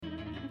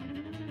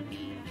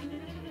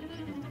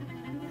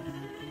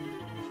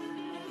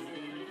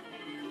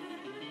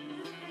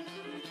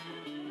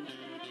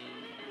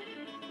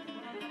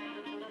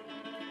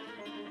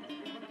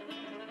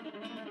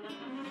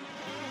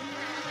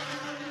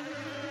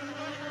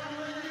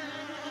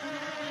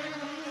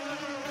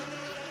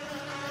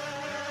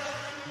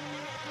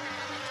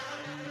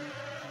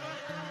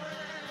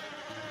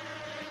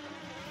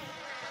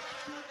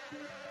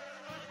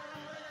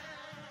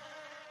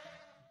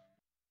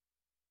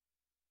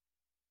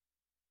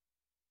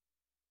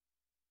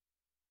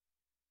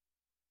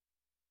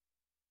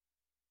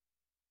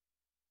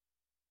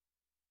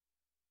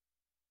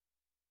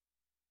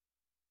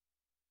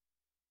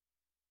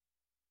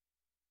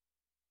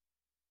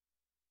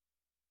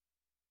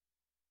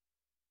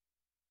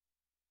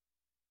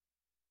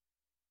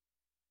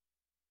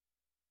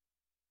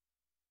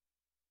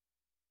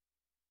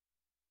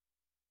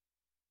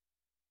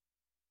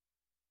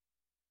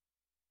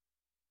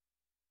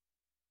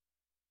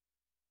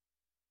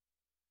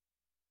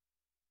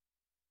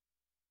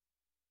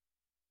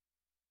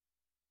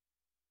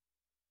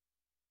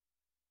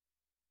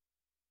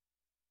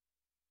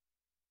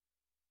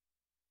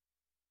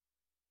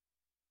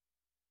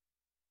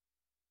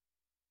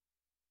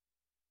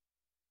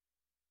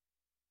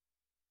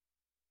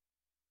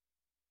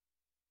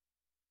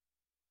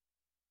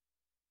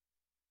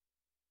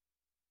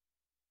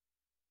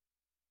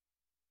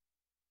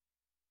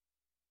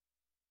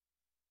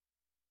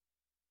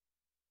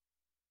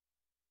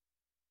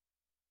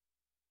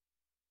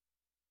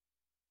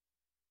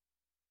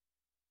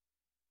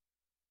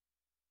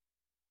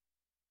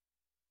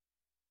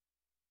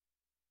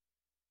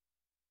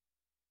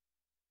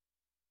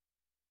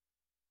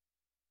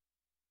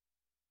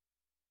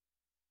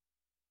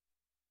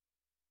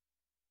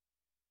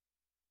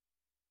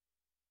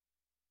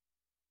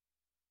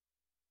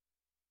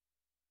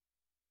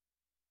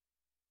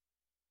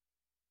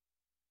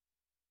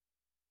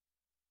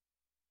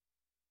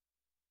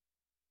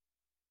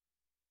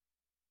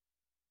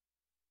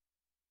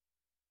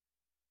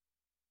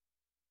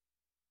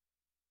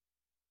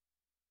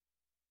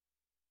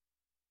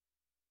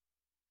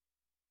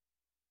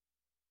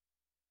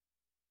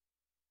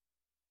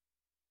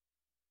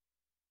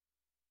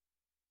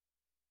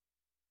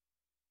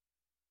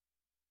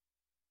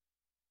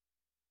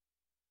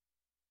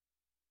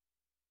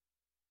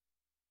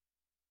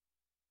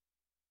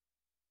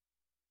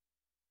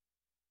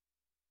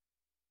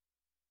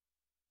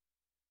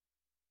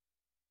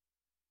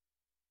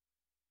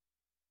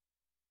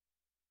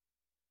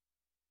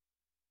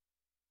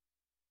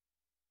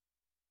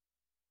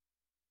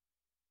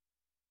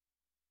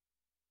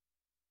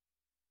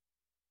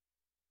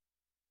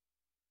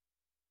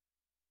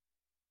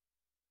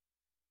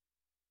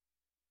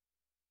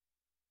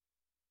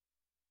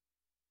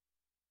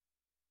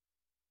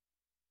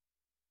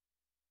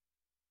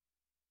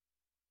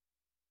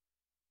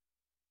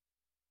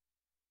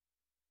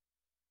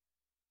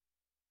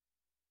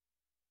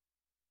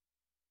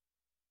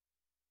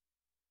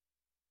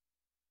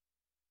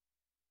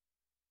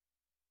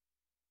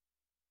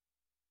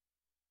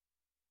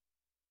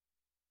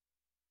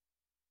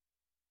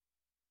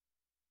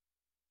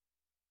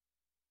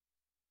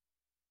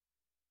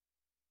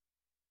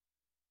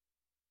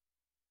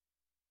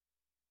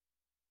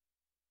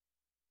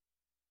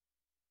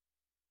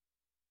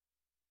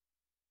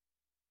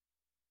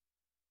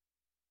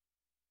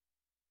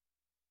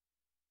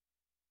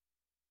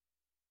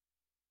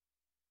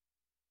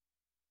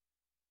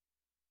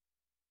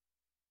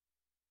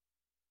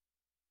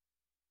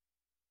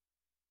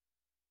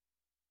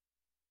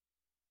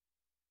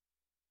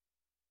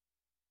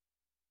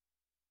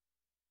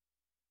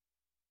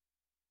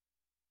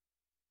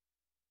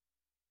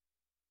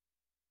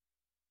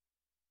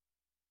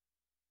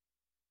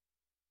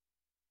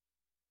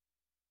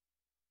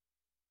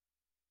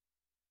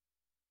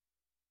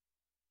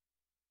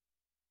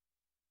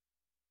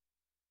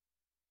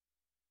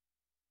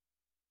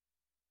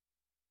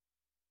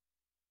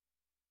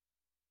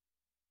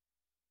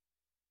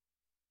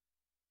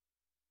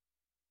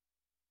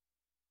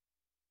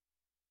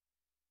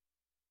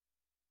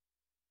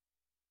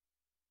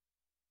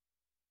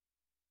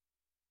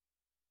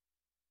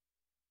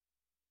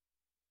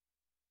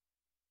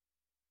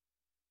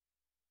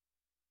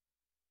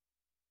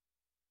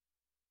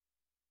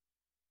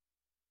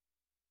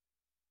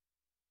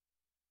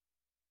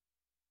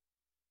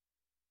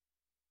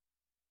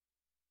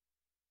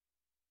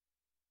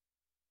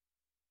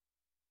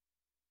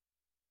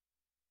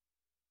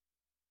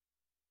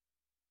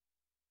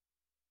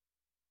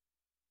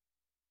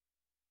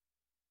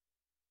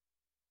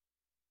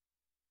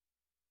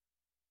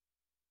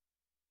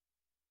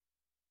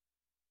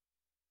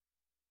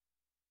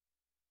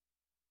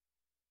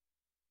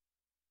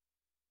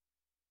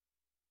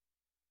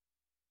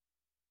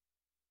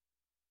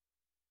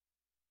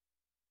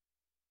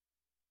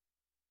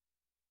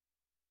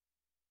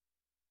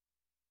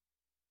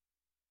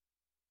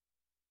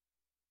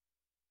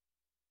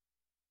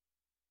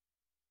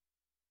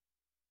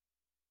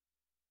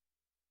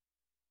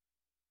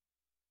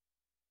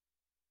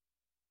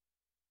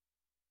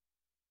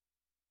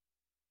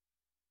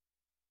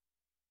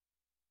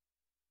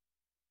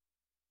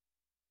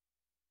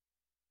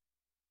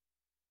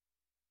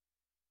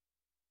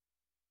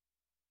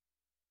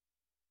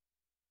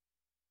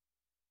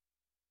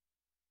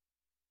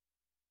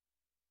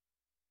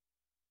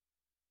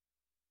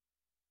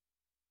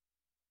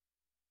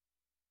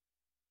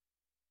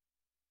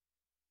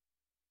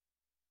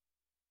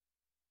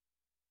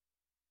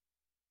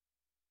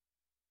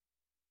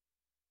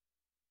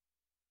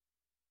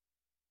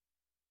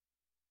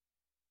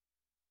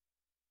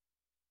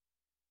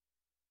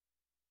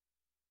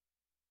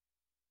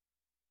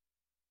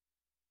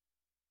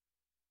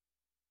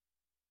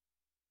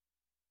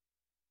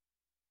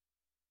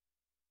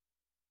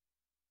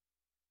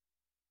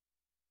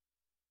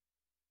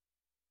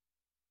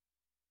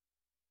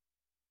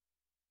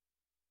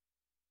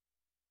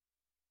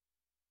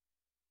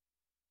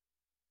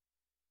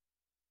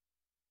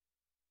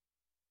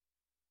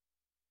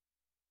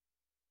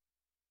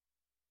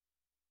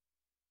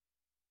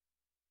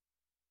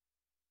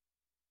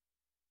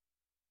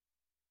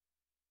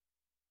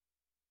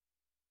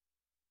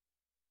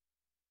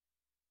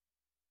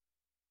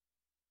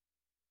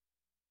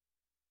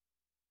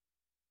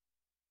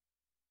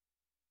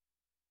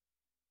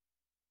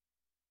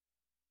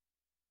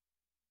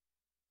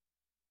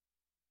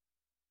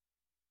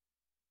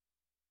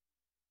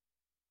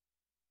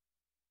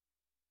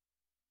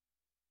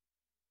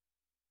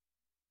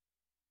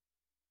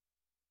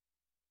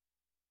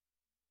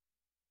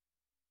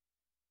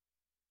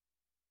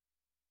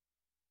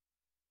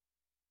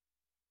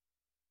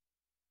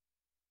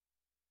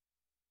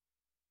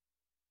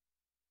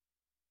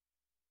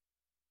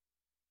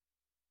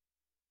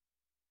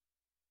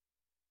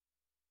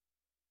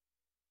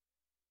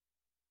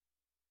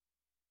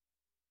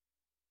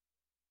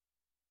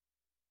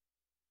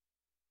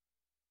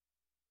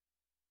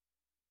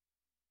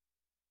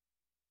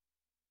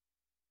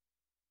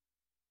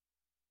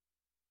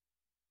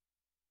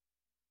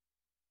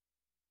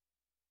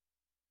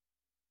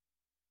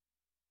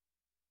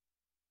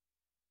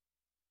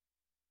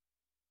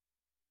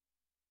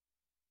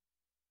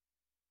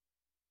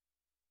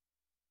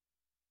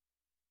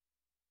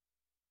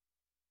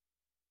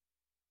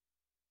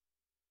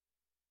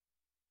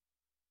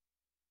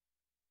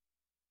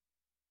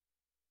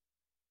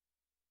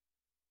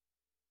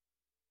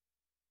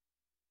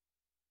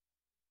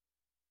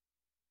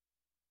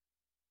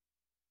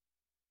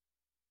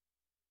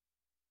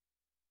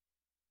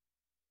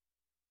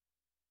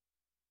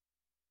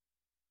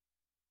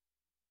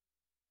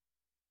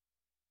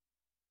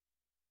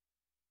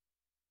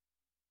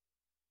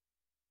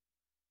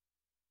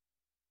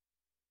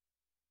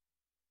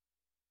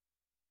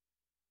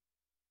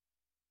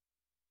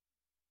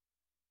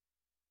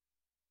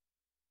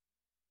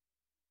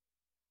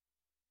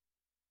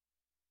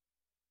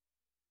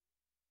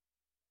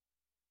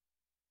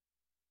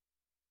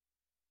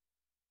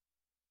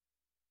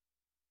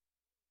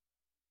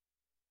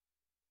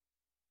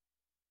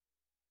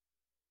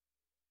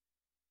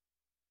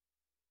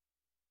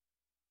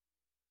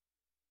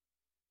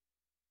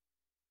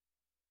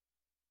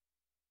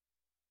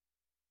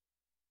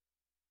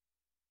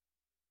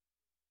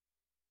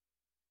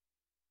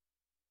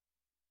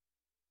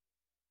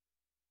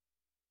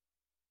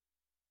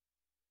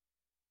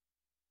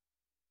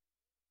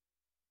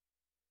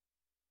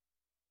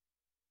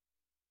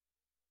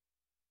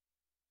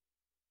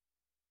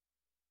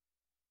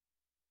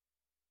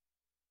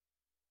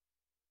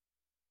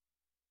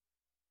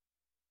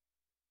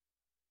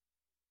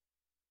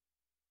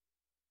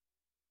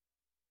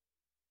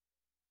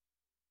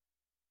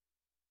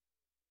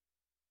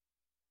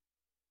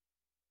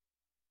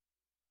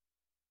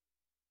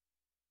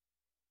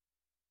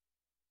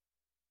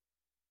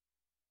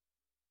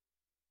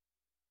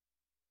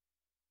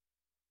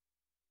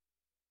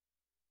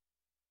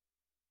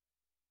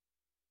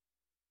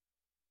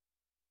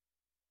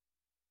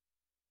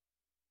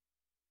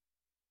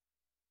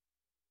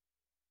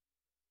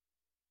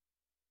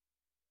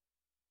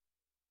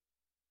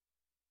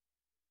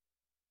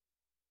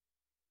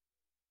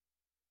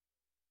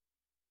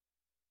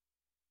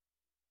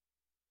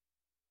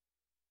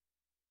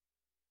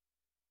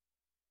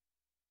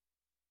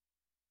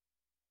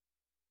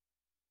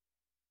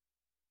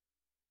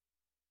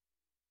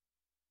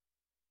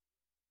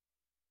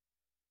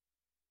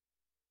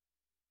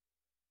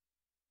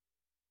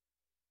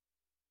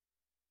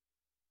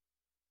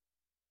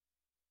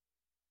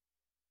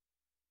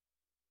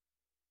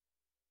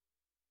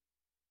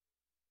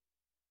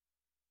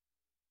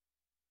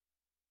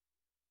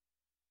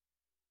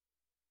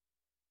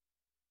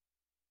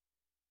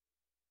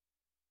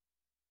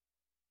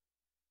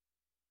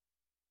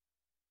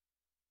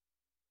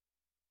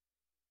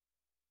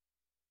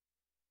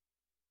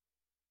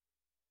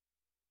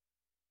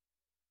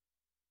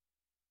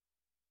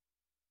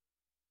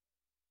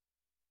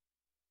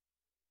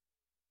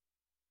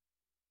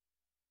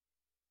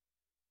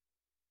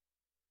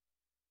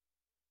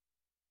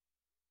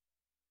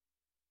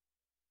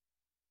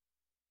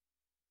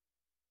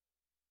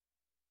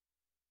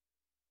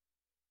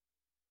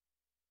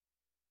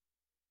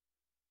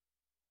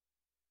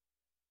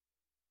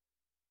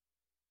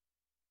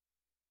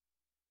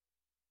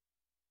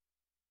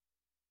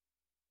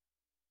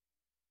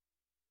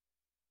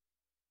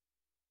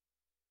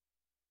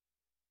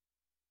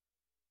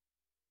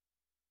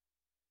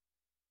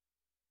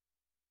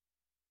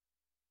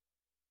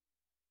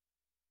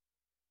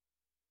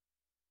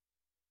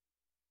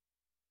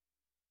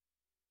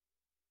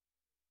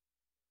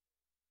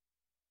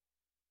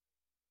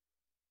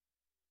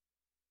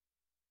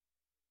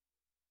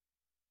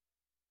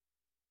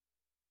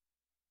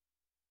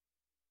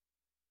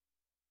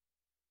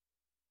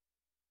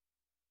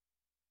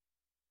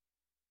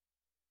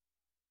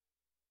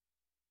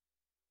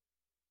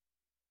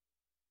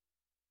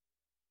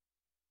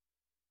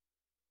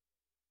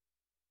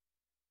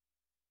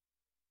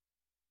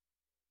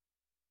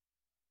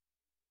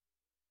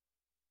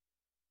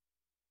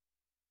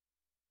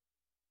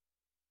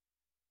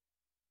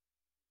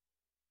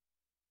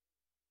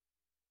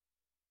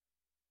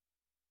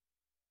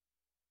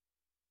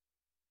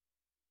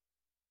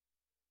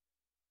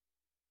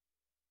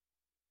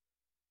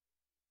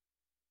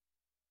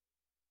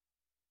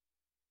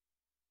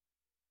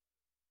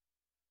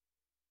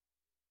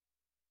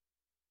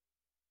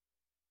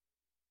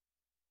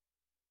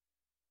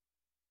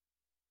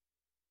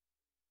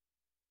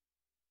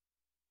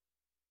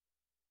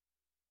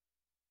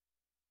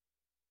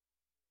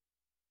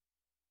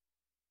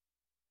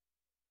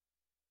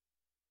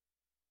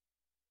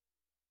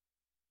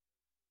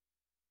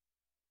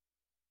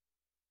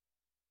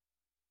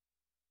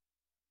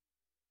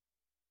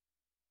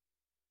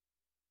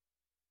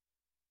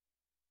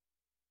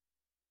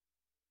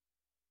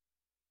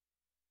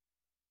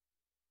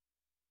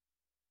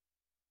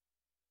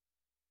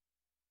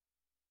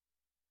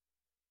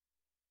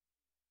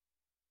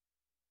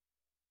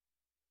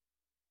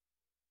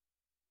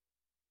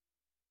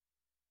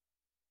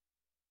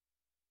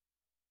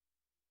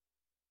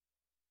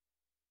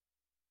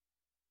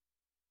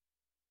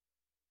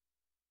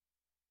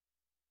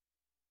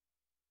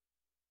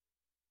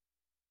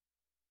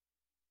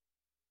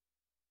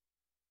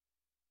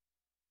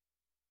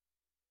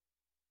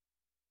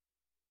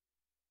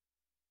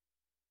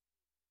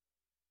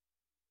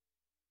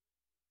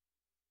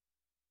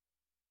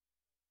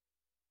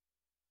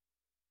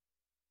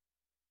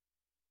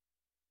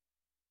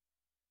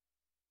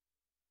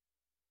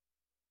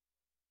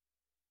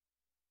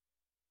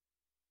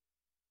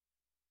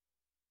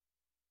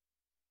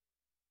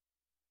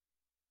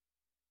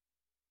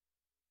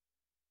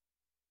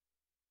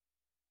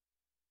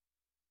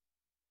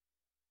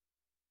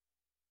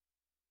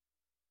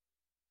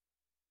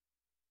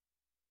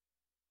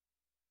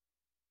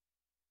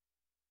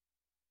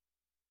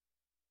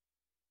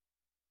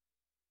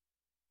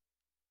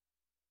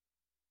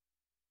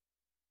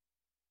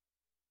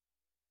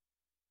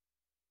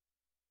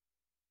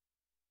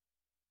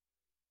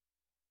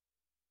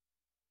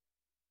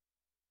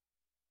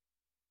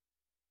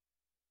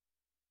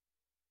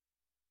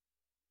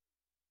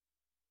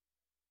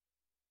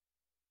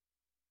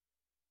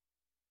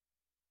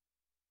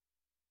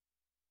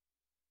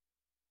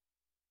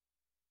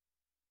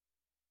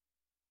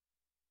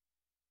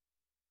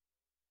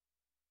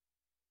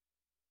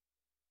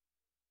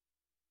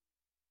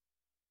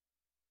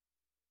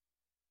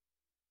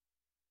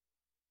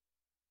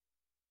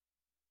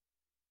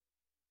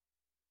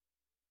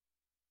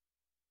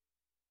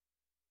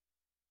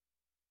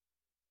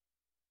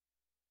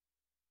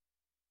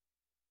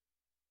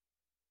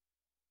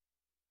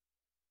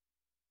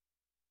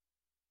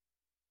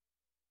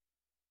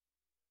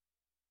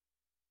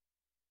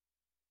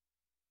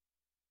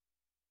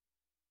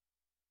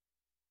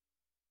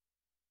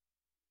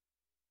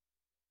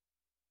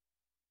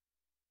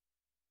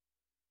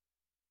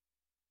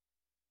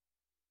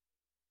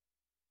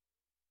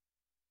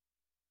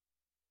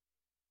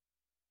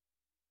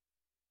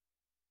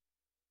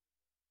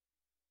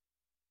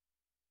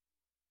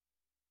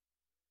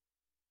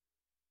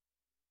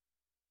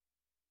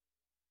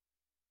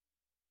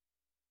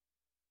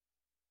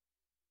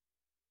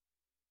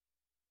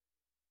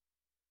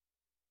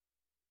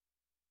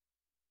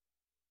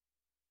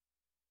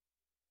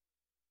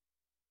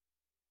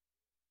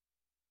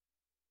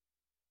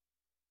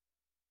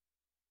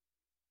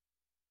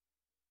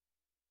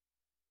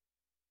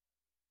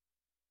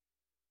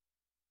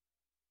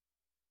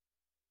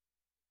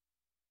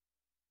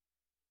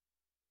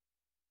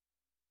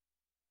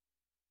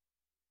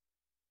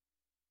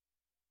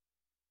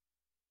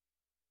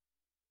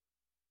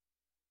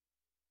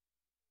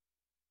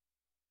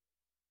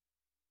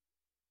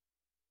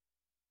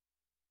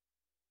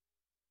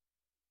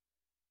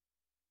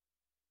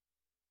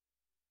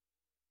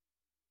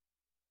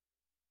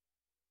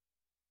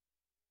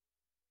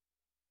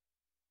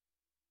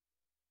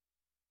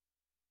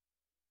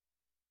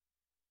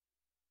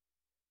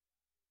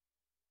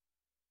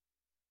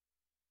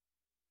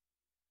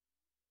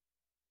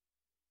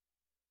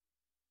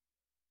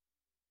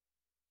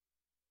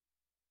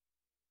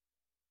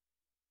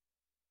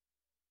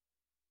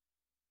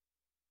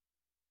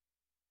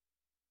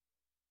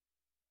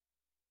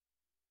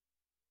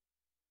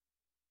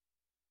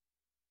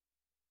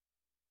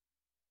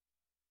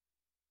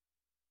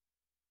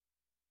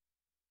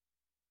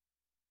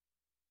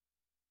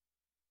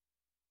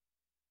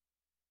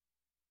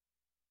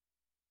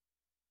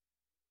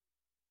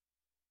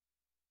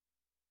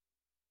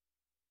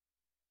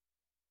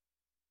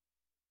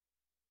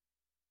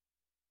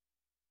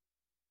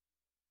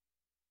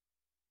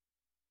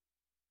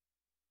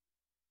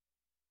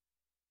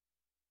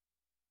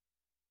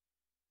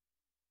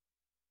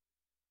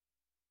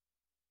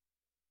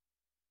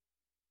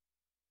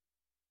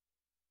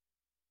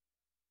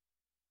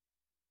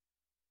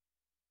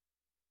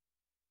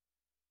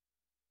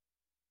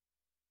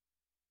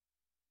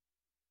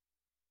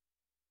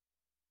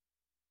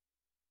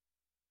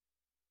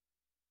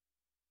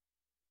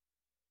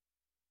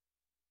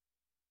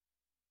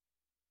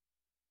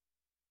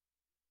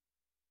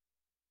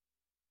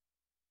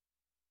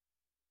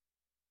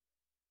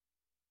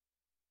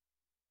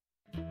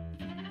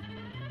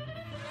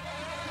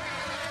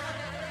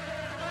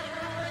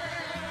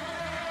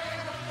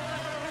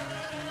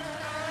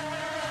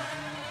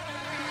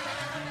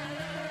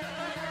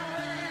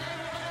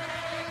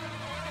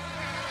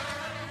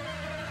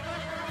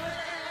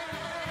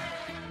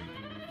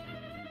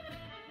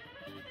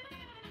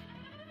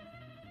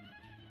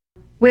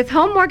With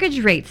home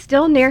mortgage rates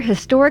still near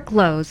historic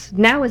lows,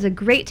 now is a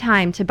great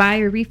time to buy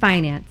or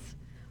refinance.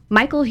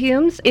 Michael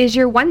Humes is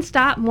your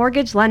one-stop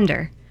mortgage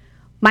lender.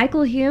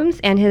 Michael Humes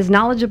and his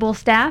knowledgeable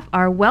staff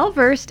are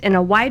well-versed in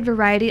a wide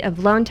variety of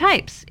loan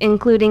types,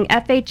 including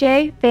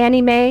FHA,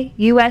 Fannie Mae,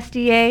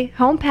 USDA,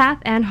 HomePath,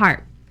 and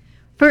HARP.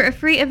 For a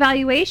free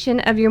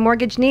evaluation of your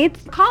mortgage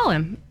needs, call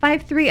him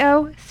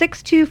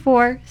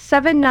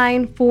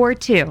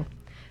 530-624-7942.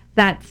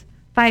 That's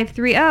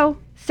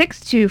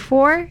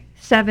 530-624-7942.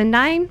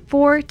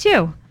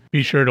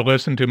 Be sure to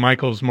listen to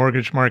Michael's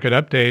Mortgage Market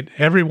Update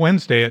every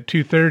Wednesday at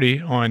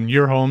 2:30 on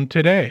Your Home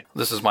Today.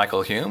 This is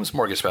Michael Humes,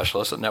 mortgage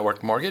specialist at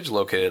Network Mortgage,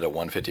 located at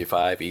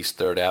 155 East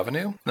 3rd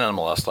Avenue.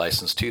 NMLS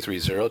license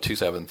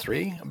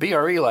 230273,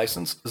 BRE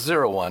license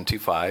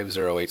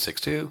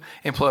 01250862,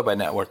 employed by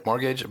Network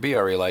Mortgage,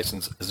 BRE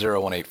license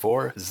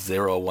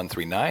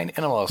 01840139,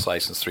 NMLS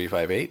license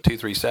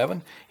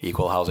 358237,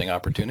 equal housing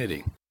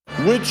opportunity.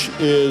 Which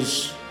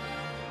is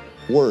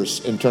worse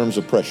in terms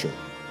of pressure?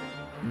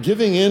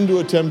 Giving in to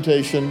a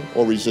temptation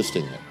or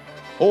resisting it?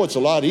 Oh, it's a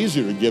lot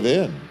easier to give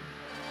in,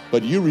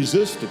 but you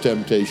resist the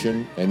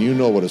temptation and you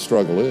know what a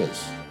struggle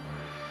is.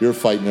 You're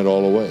fighting it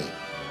all away.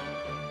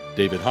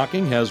 David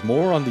Hocking has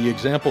more on the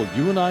example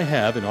you and I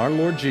have in our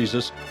Lord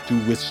Jesus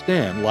to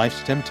withstand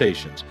life's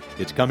temptations.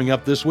 It's coming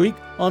up this week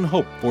on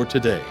Hope for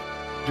Today.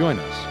 Join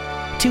us.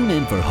 Tune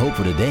in for Hope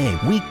for Today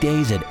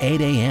weekdays at 8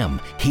 a.m.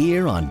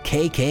 here on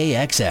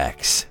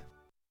KKXX.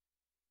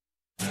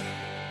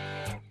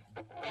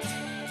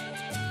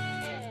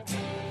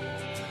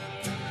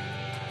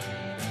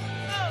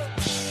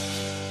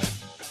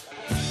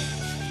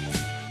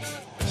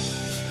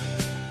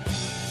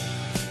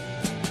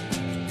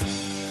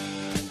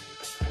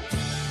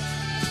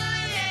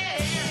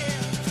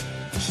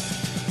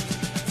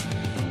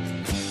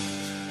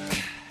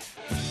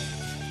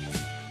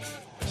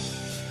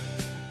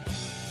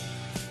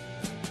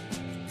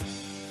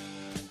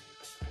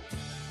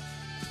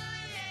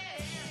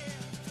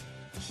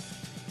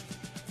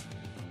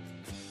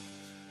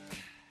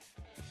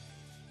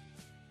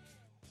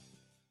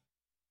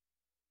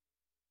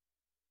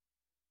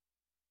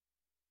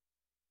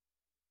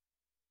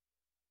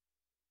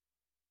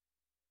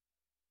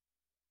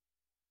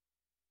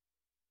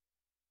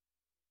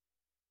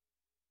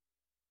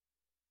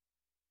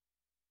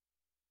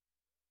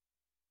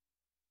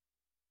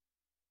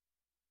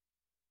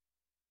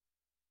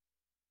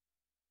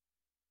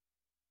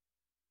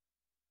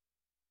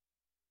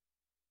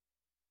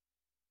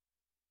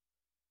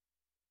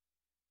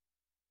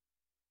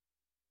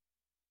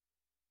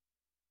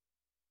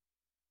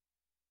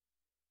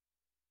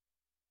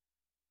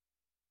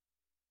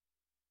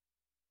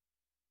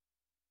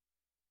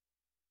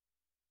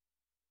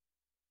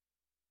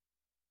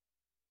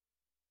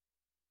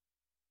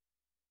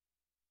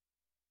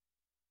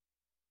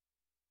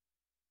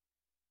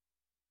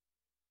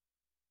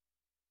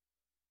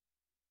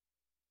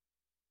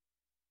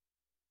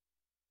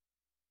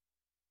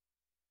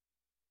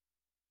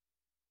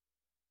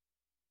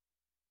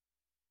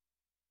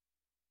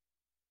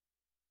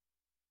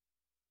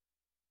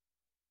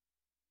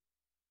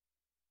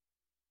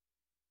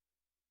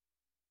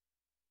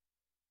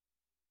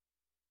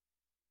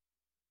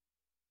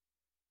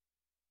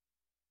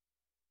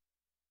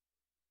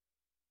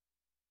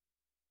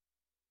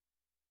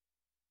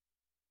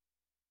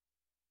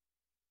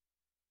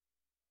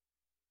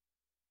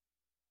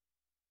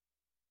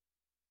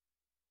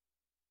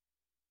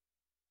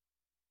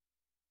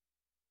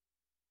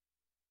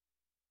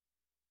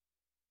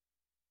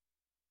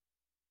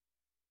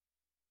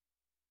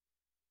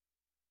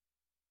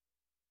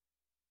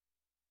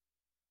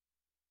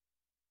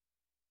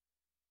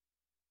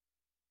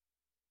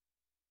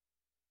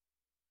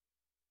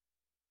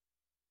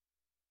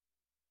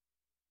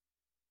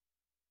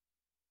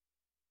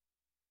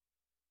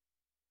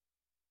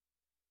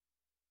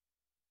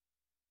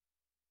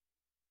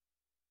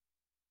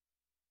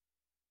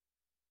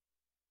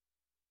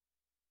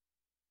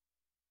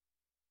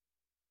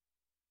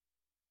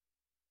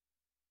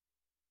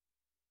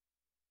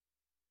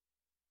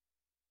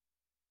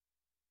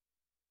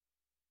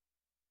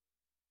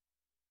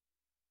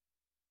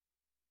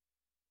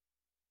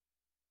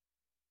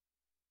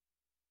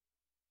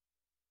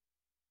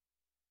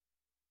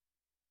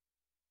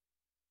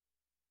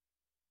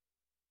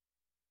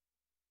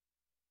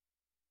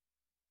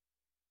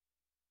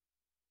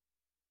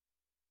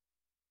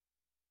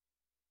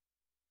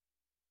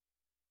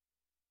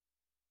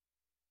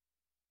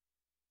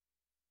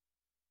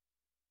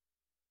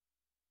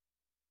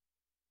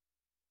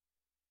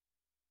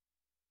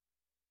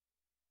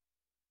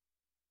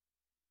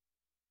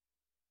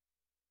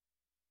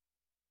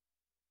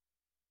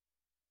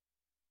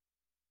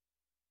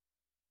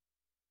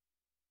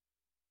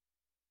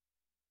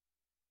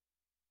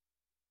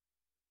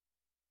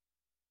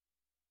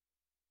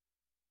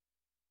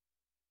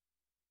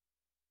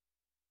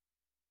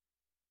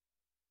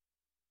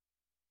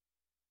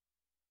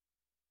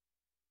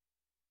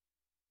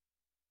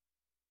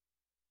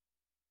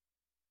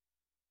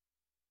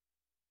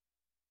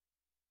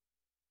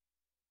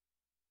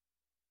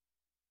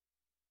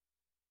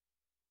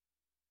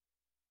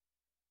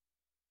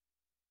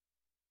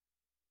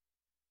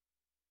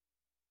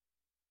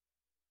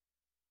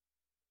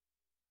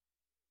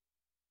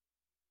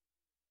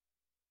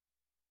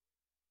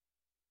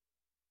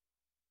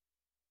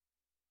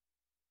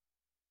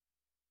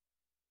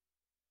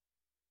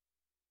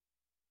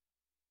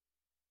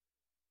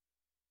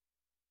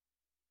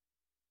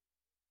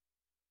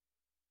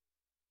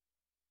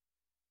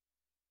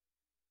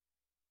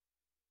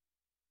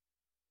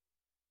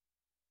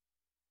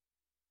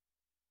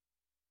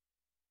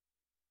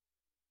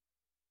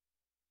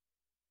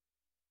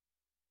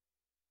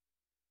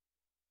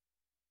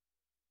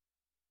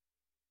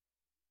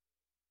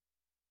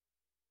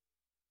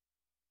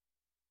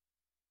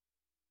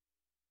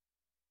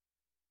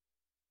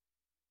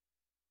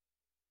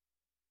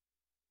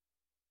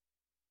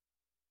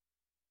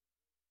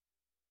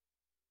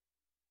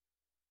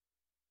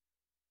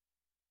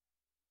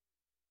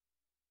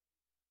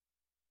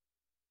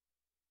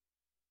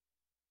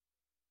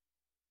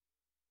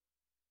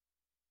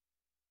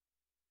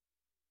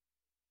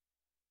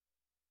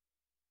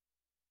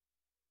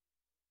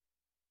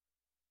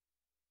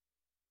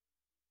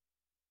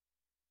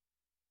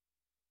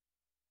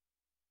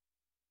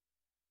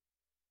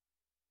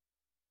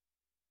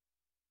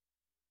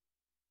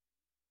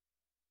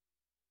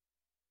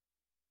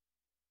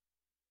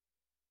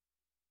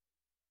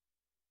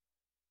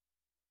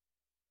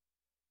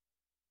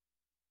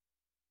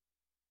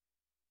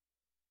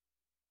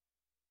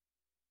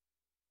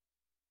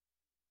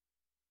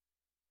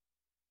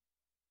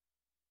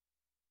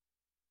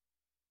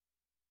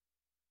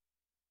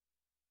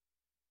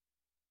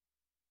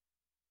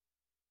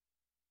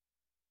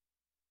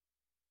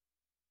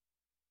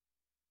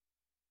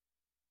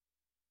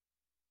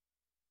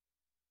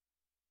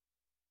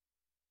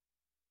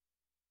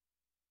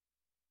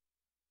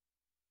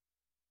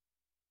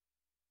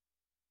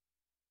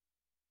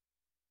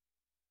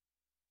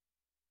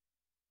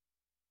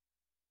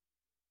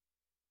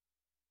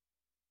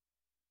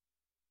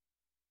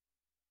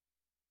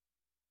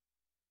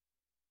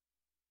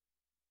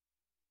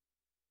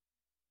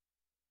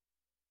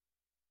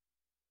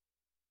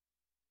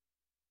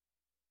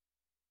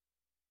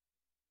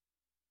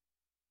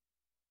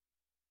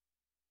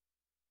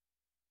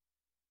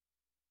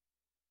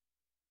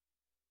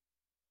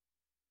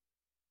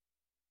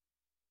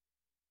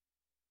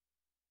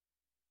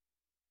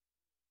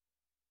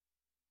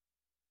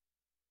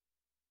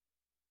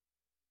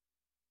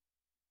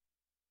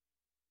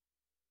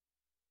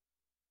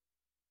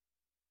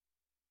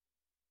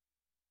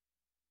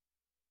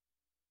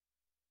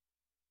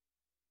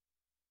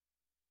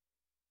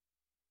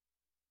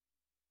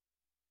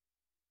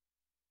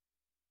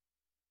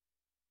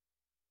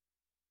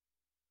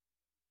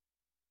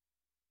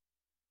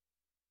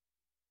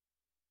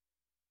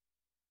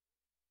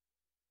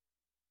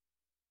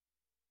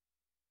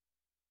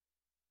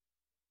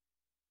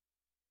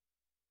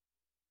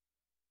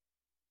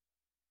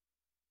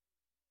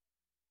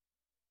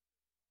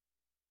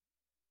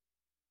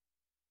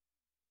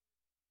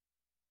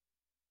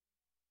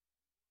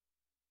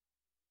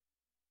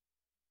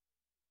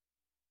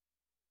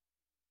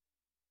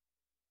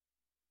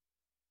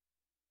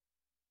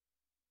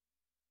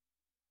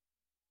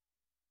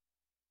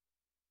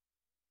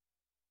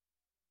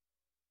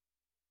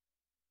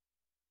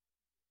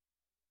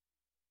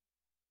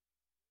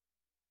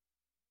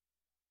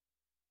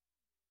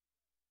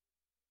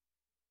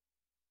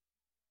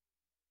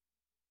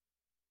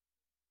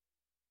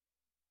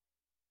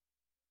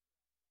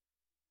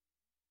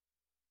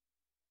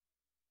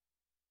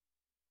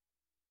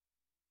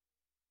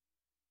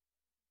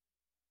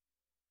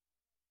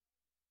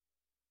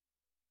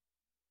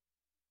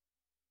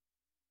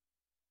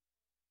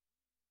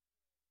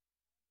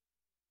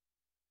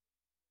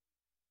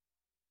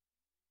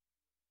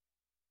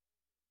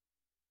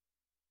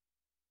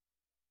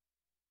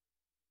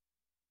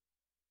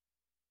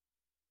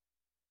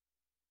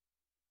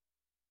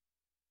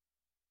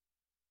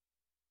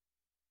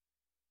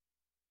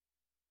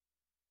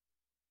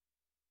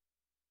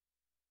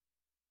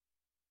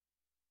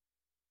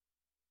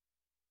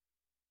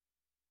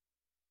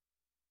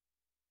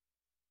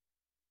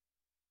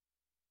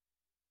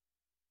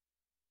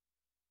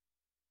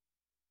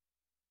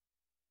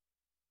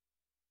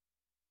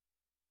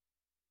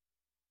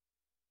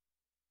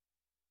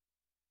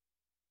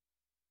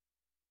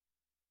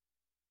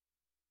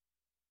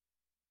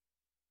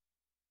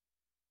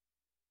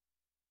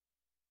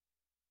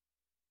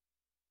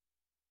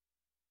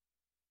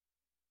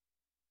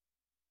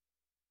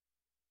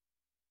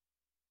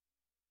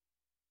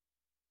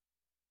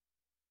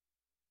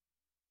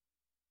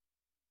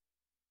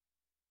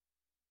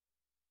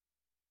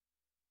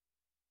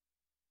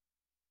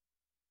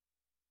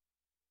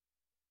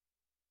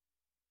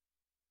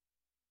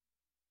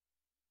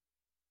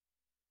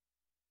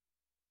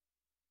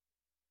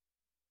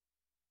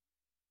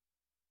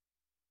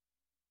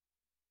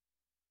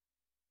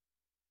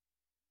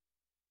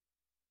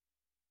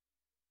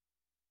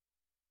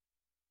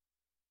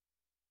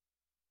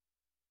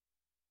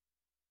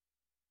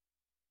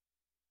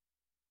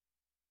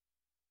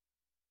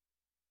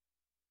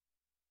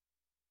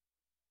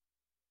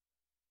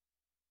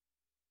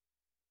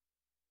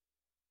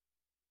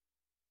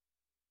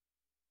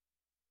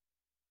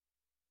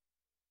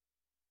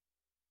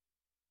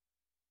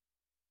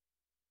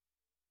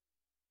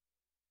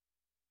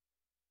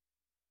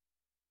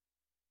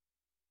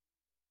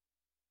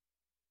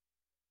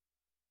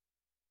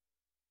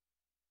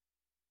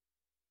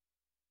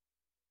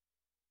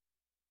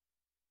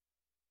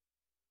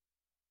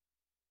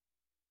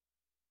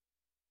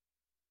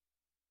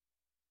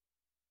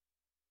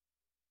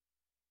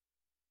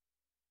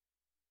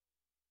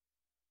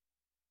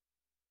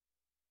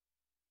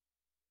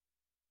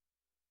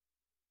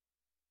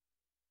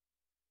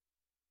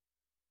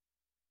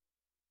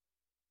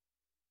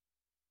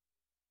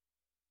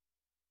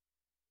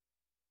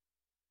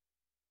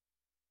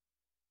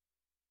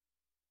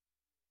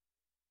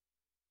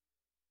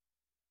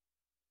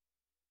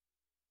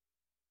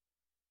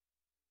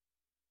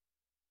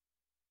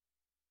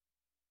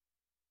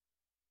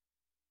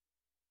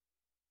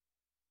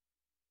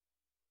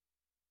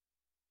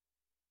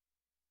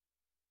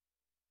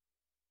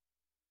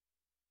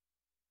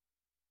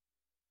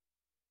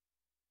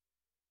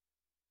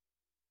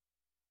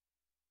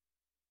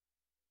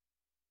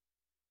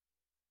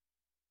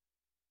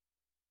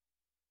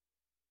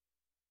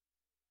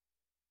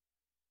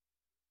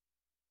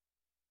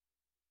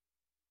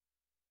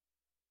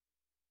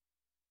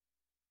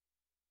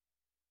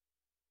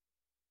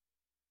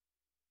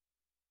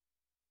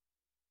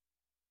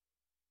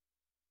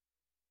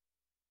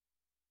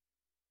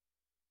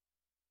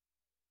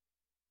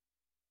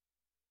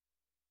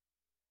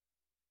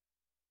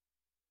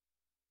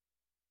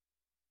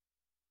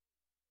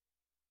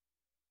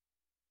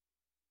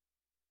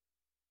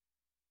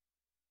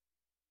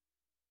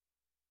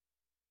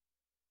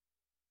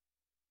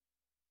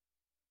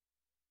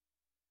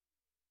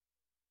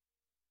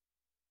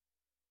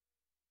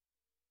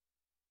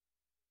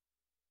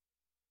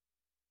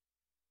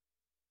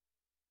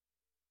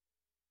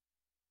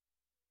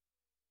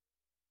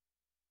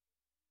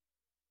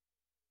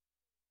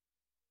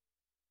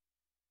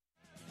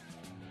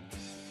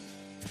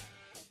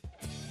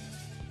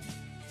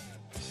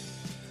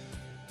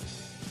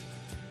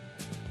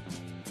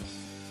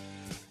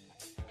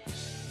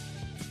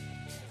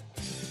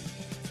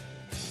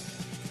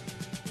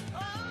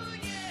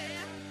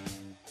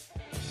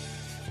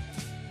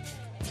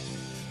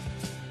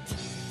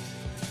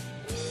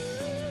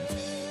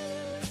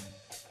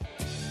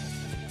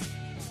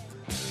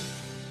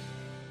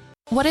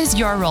 What is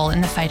your role in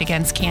the fight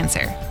against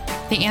cancer?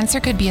 The answer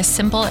could be as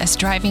simple as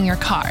driving your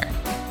car.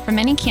 For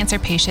many cancer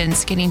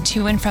patients, getting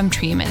to and from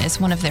treatment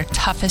is one of their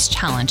toughest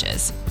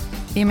challenges.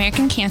 The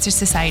American Cancer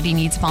Society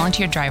needs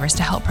volunteer drivers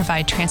to help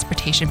provide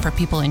transportation for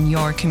people in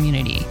your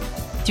community.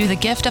 Through the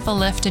gift of a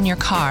lift in your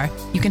car,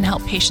 you can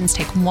help patients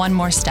take one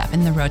more step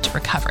in the road to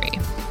recovery.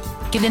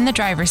 Get in the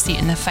driver's seat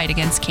in the fight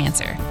against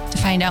cancer. To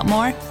find out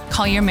more,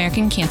 call your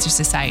American Cancer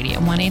Society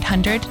at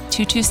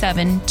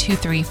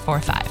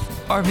 1-800-227-2345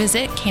 or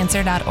visit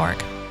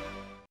cancer.org.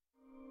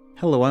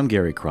 Hello, I'm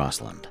Gary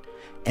Crossland.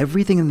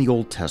 Everything in the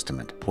Old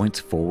Testament points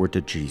forward to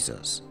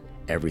Jesus.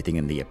 Everything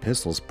in the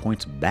epistles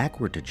points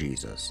backward to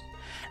Jesus.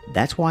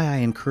 That's why I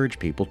encourage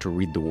people to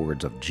read the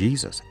words of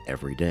Jesus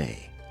every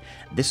day.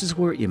 This is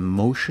where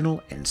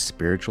emotional and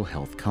spiritual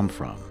health come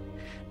from.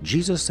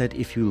 Jesus said,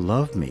 "If you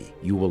love me,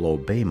 you will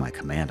obey my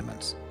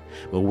commandments."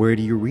 Well, where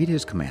do you read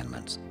his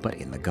commandments? But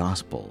in the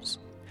Gospels.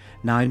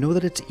 Now, I know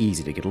that it's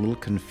easy to get a little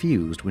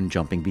confused when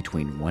jumping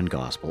between one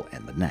gospel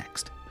and the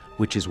next,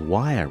 which is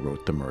why I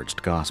wrote the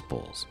Merged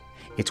Gospels.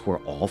 It's where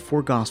all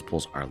 4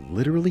 Gospels are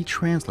literally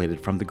translated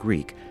from the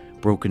Greek,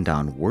 broken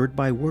down word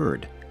by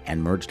word,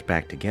 and merged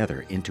back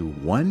together into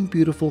one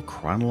beautiful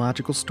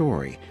chronological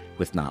story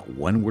with not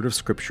one word of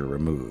Scripture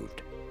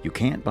removed. You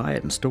can't buy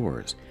it in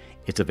stores.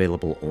 It's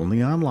available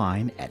only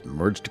online at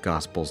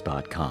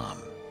mergedgospels.com.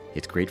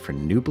 It's great for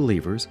new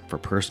believers, for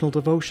personal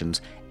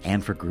devotions,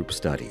 and for group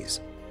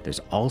studies.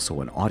 There's also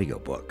an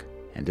audiobook.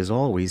 And as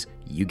always,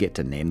 you get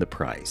to name the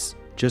price.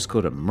 Just go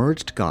to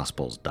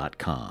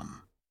mergedgospels.com.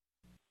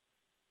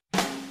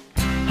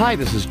 Hi,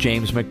 this is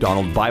James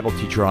McDonald, Bible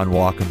teacher on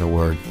Walk in the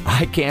Word.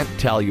 I can't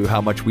tell you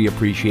how much we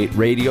appreciate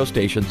radio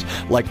stations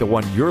like the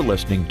one you're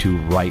listening to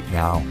right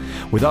now.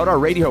 Without our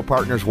radio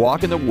partners,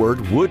 Walk in the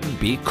Word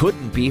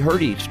couldn't be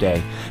heard each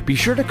day. Be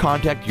sure to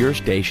contact your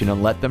station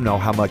and let them know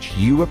how much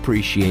you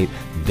appreciate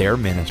their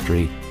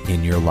ministry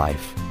in your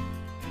life.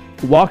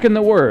 Walk in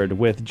the Word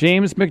with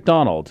James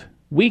McDonald,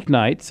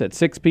 weeknights at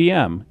 6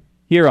 p.m.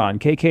 here on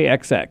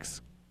KKXX.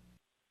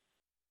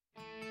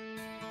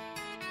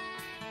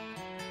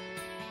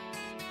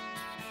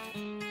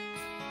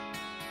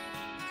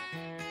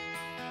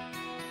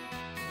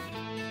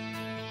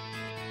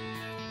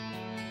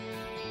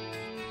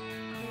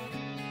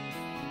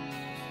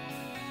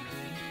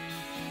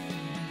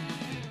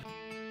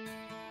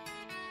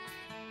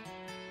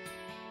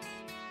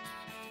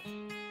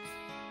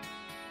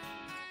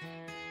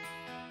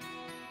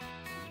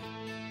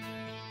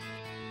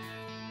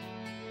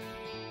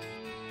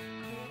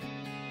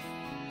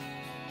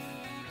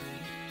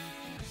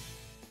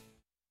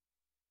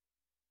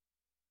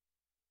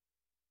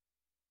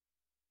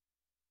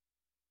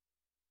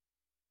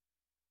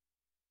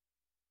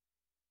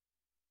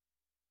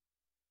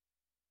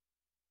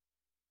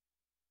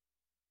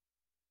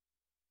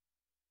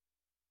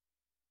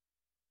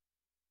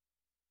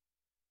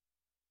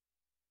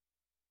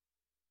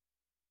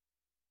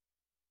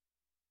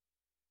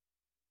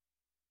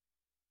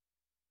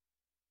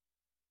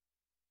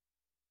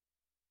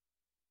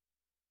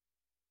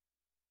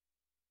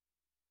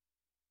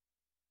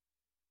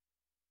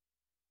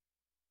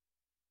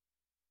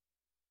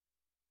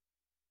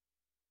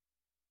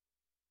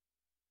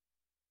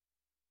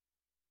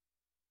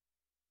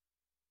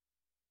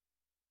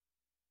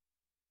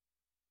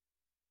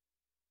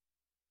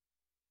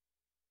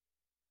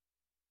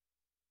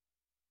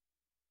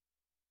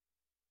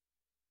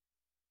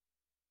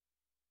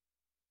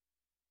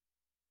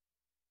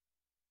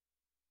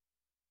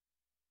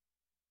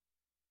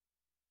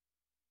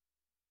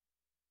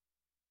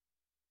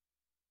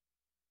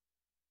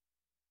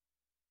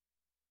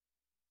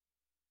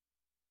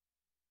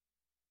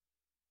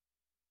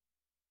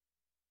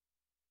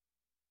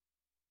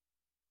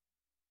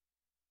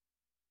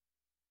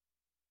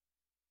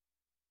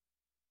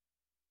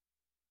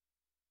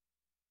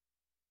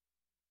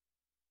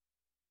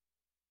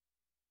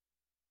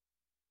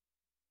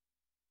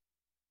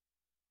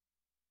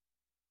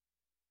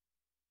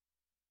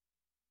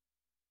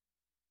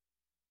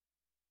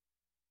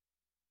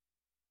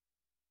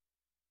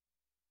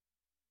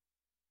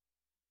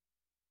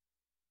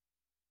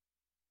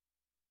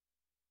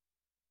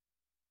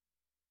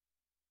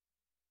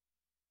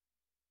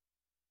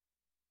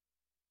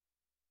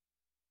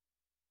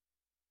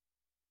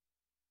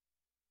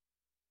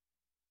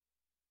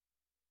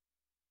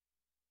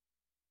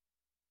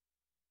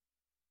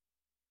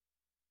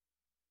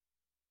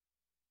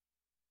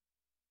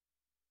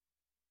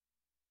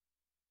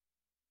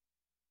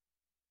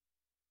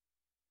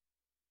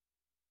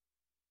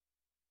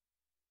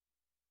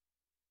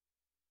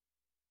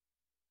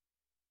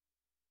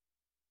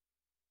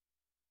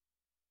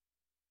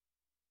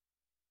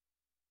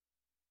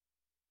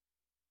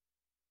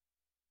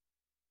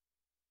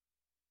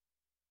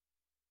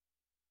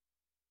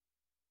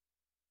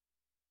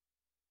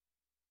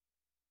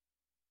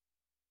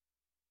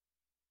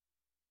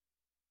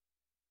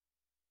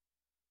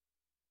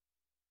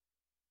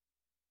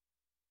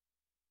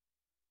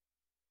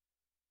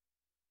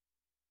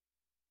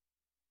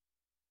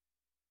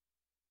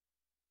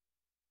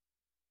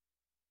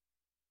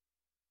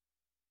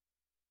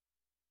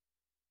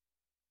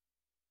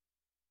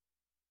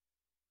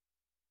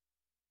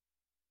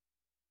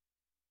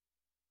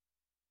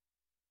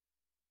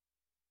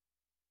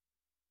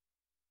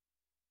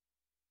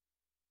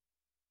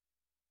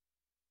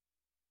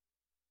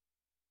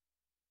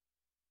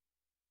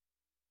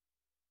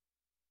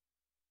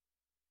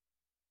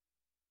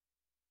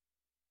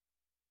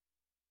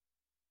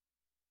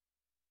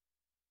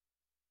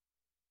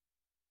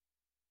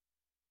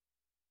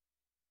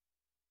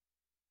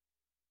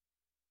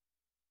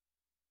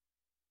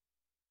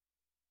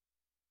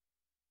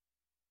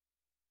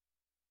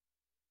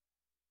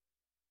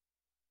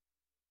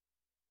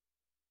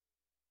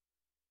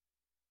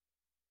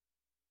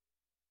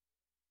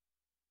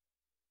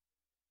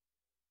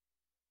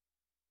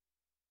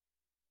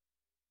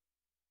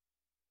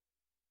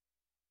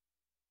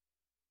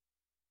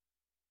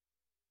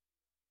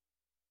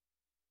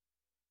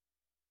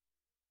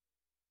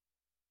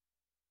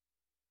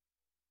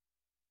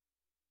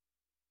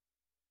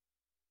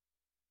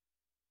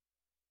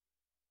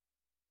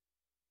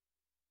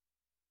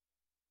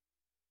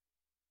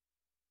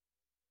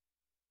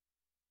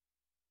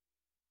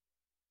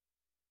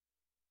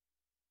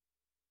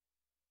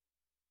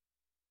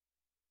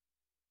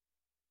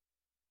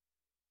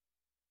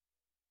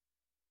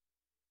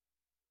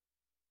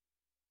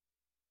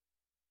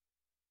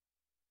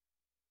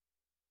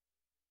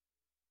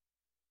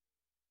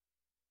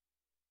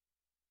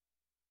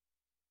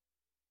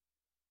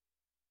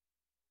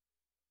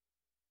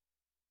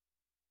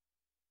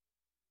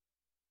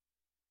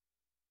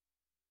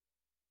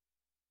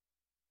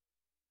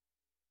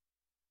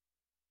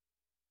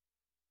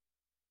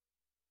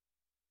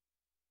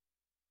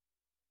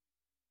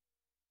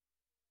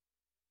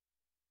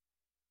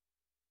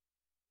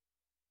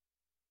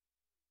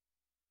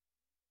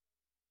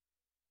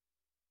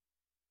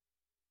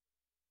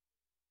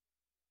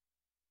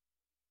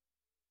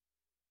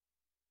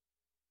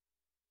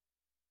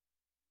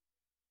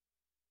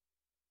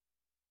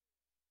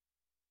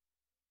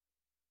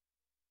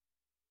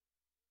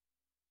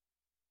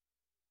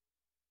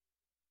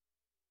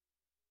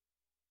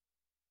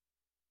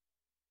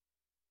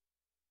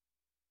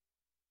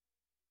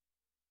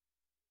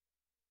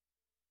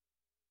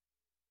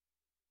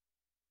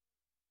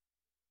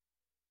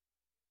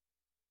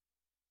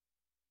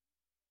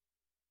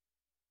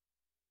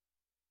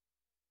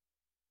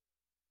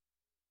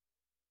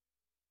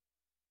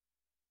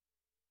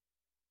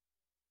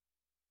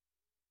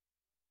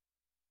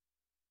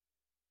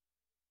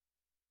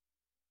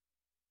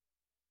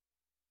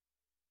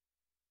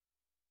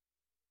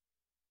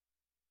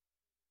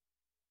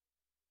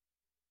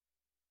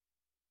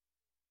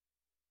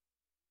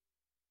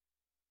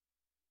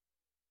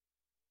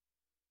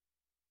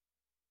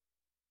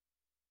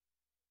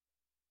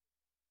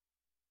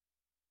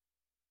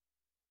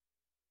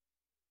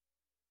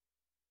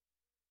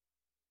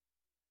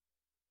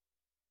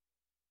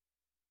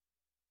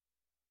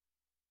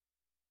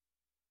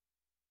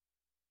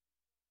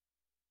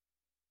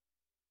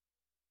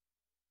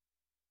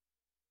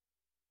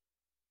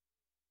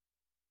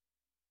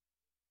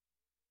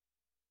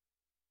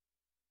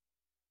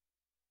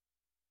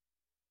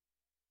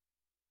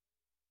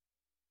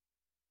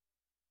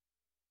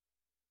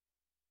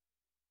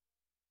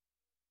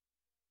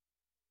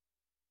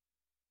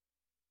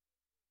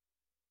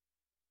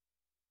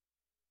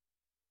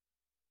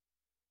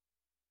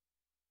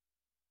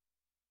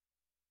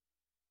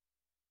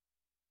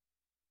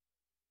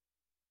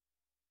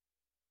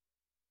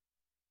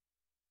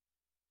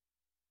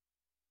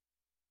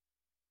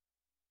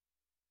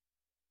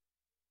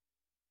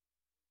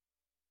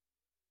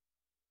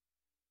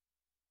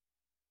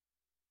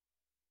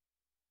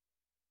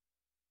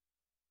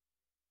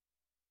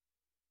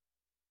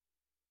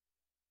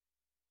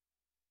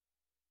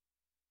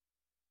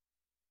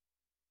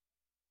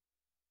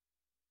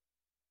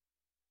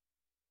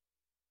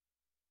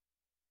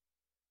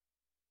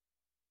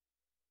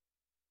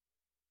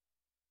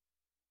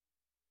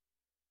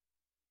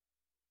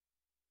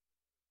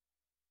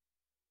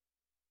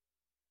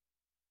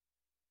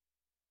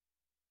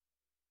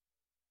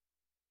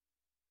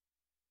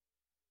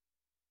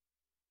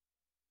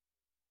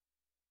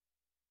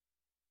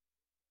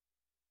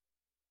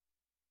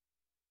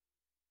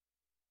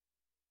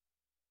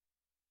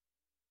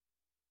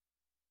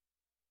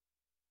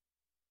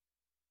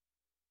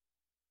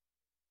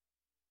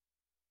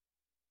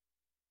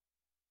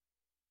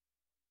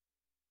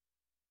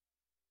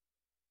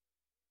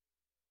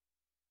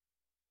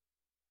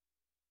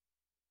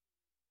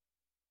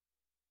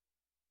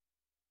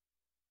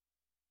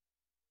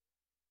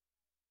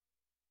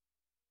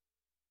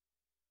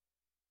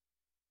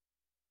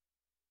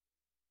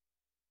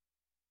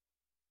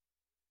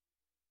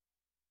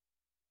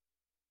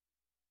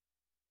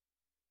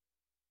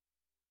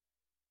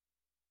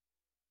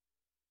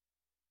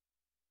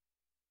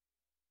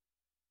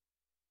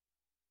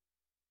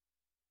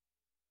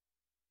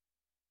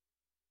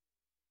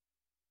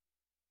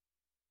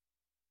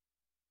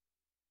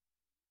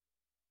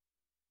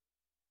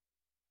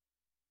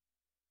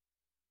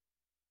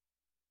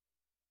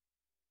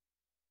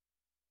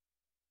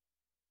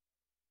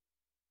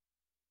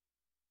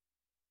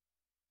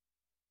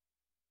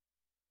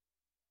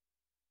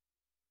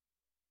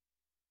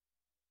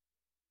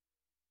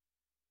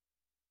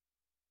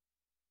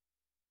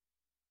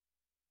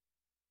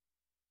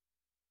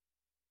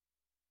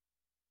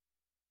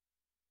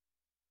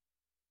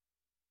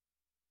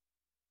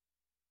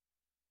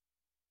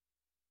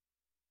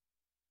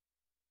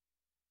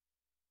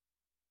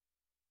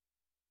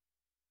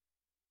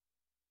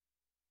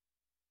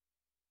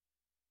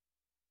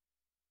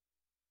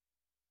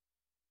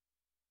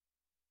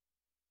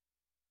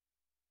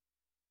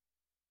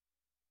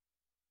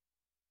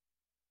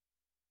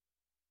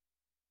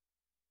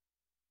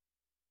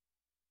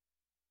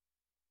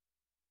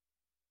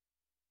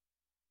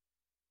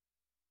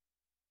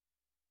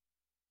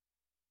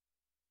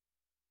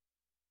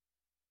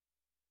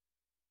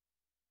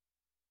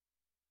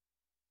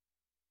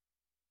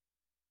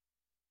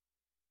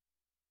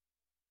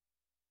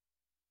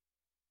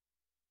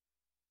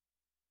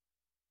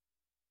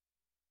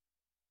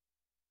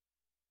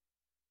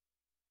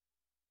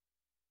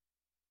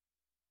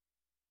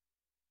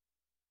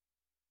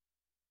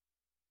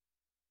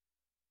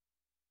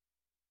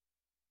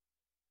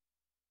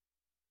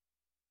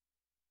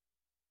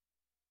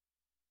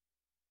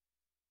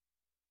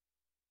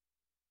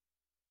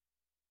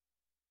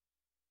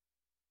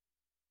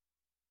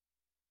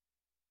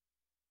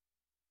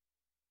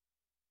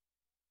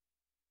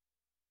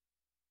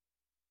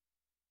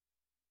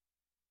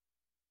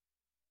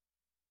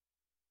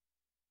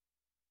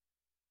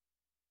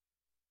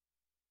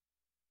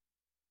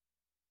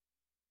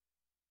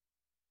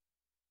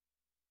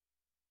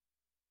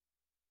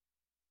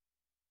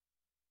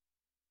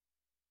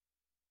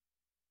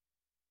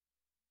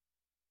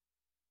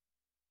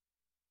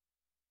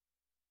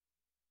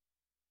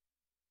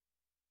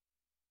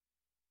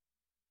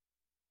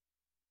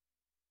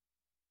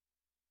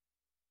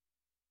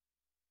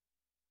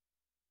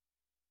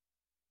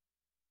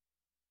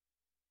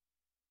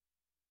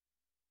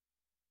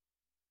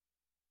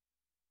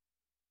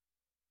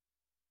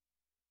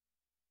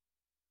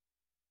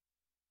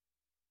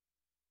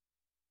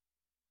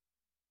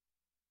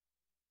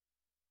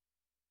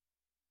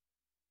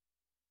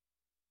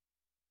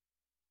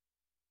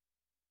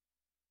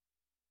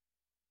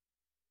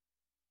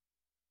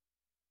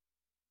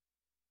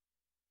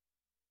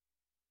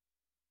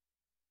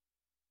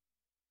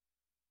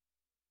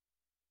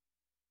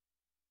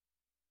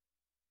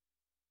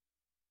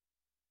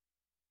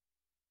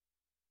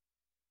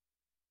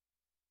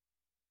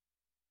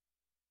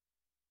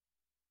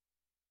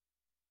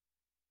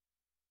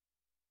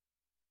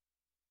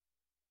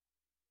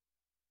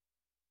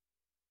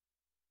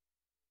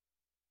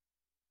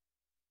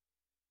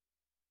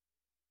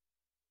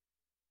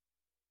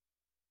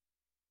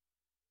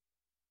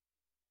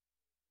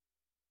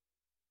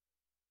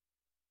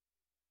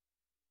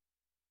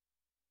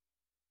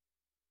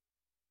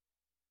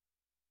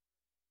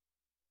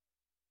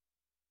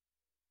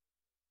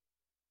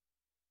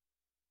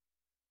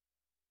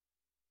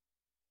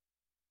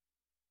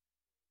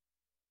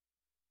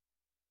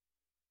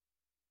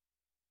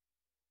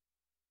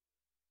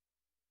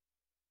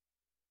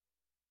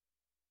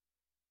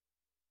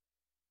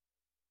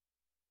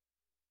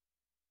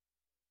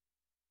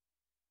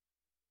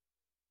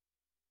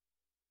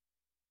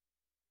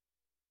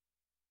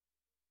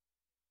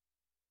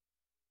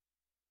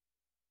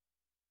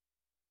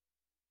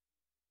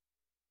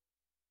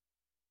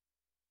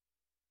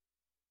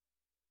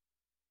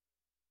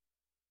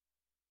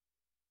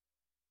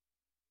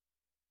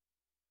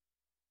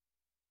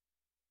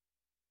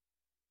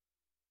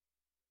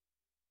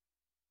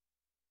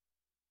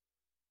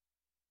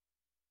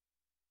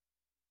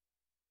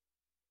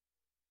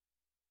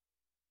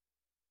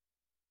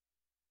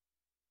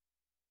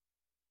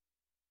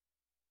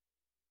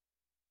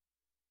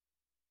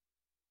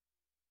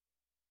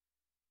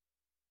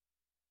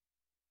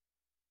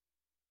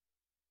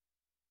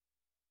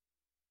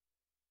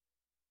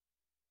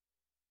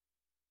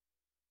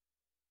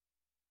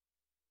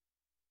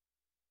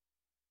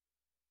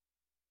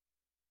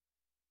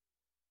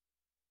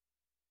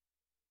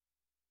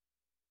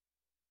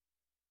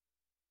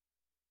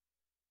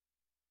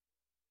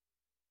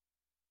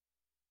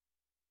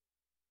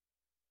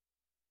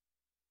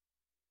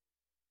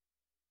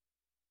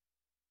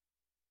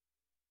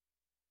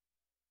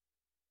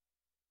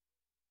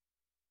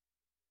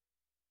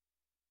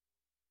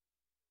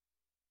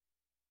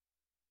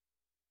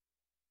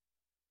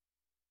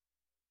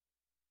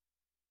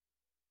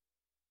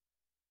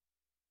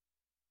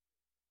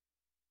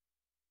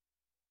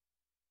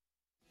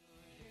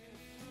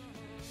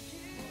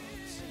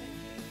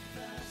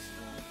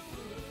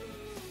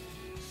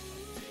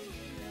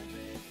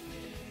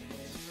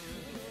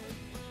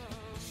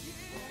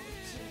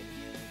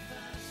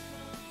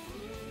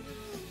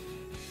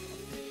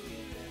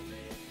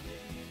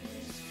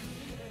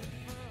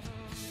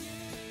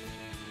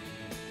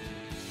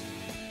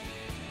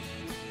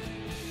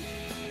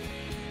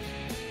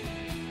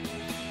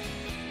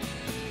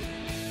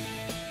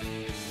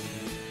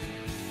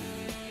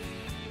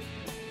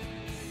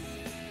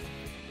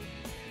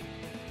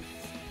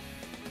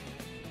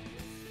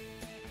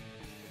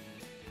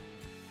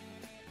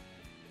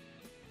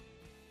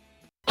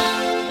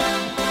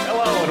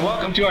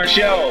 Welcome to our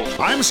show.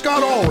 I'm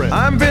Scott Allred.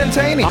 I'm Ben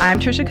Taney. I'm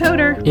Trisha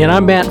Coder. And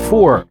I'm Matt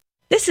Four.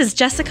 This is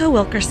Jessica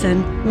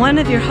Wilkerson, one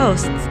of your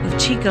hosts of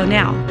Chico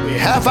Now. A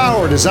half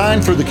hour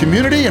designed for the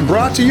community and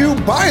brought to you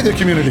by the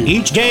community.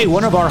 Each day,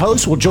 one of our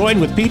hosts will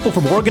join with people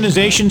from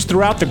organizations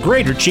throughout the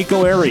greater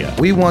Chico area.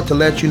 We want to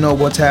let you know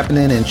what's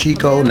happening in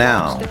Chico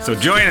now. So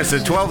join us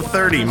at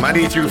 12:30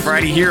 Monday through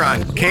Friday here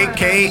on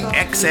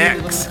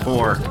KKXX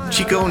for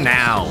Chico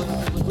Now.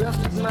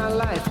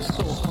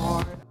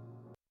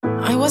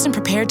 I wasn't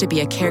prepared to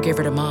be a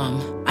caregiver to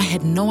Mom. I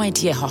had no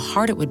idea how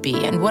hard it would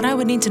be and what I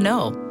would need to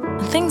know.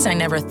 Things I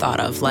never thought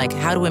of, like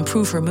how to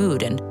improve her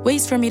mood and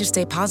ways for me to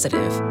stay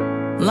positive.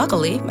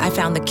 Luckily, I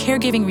found the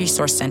Caregiving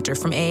Resource Center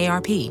from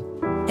AARP.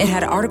 It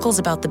had articles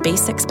about the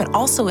basics, but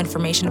also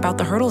information about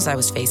the hurdles I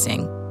was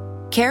facing.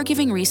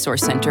 Caregiving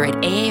Resource Center at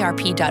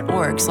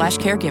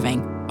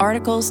aarp.org/caregiving.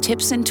 Articles,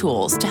 tips, and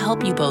tools to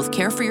help you both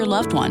care for your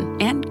loved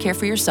one and care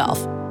for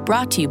yourself.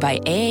 Brought to you by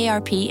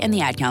AARP and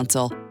the Ad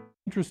Council.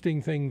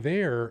 Interesting thing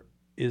there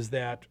is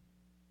that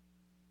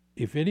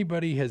if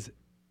anybody has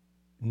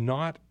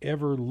not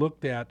ever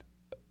looked at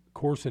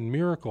Course in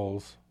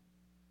Miracles,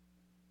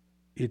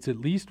 it's at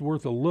least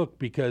worth a look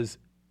because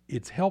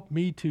it's helped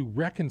me to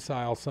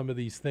reconcile some of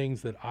these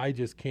things that I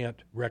just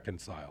can't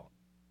reconcile.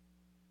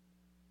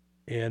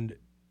 And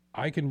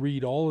I can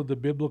read all of the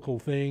biblical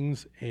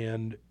things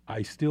and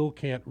I still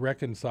can't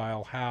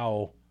reconcile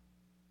how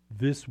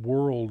this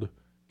world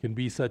can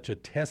be such a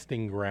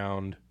testing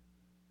ground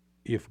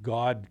if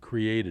God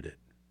created it.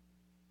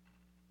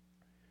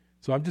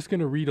 So I'm just going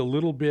to read a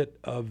little bit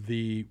of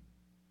the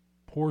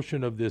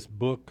portion of this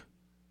book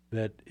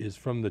that is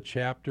from the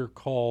chapter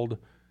called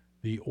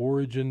The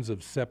Origins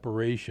of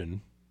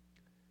Separation.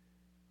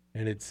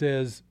 And it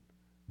says,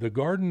 the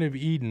Garden of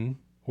Eden,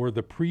 or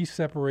the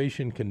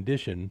pre-separation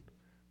condition,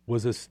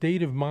 was a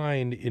state of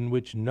mind in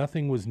which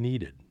nothing was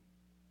needed.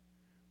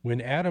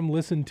 When Adam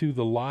listened to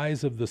the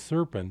lies of the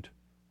serpent,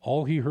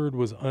 all he heard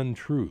was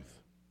untruth.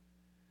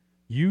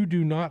 You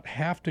do not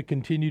have to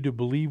continue to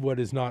believe what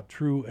is not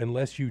true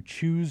unless you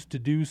choose to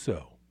do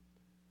so.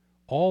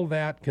 All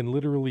that can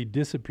literally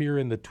disappear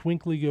in the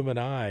twinkling of an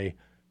eye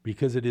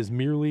because it is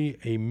merely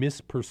a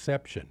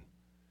misperception.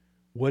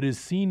 What is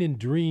seen in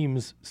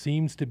dreams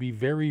seems to be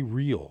very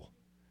real.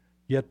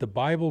 Yet the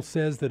Bible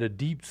says that a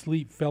deep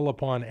sleep fell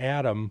upon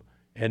Adam,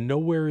 and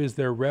nowhere is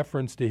there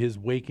reference to his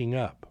waking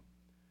up.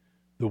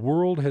 The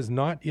world has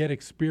not yet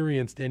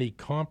experienced any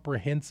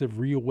comprehensive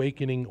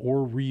reawakening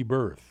or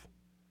rebirth.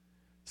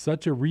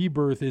 Such a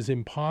rebirth is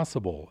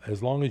impossible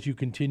as long as you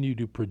continue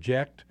to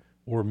project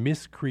or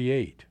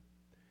miscreate.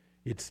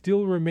 It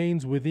still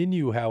remains within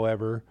you,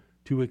 however,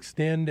 to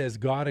extend as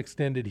God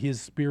extended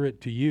His Spirit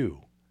to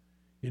you.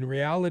 In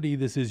reality,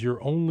 this is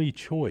your only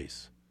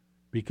choice,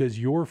 because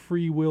your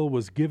free will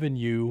was given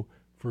you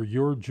for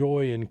your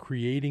joy in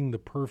creating the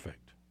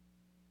perfect.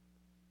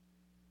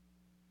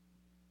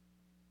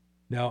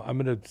 Now, I'm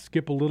going to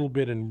skip a little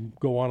bit and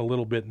go on a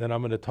little bit, and then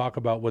I'm going to talk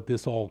about what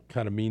this all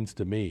kind of means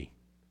to me.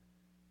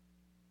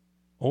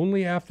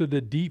 Only after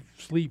the deep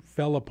sleep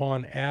fell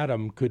upon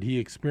Adam could he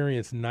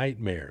experience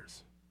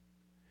nightmares.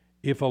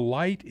 If a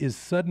light is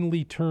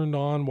suddenly turned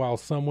on while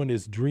someone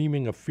is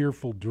dreaming a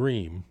fearful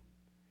dream,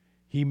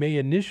 he may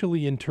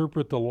initially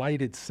interpret the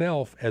light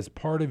itself as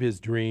part of his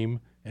dream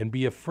and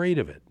be afraid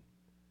of it.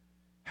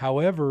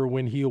 However,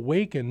 when he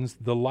awakens,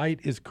 the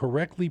light is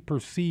correctly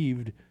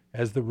perceived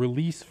as the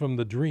release from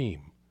the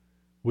dream,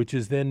 which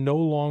is then no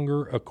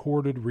longer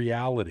accorded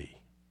reality.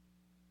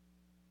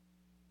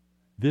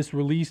 This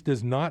release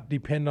does not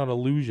depend on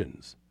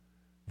illusions.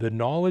 The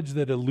knowledge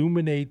that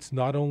illuminates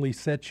not only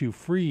sets you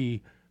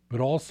free,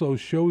 but also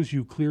shows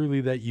you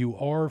clearly that you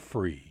are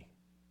free.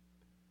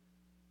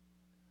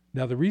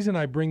 Now, the reason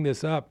I bring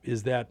this up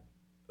is that,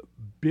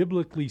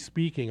 biblically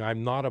speaking,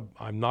 I'm not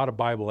a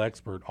Bible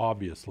expert,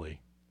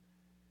 obviously.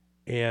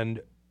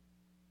 And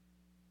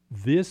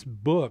this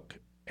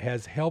book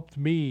has helped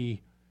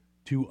me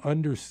to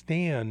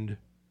understand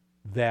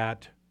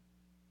that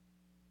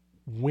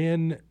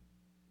when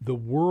the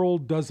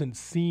world doesn't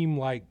seem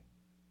like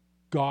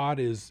God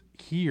is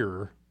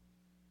here,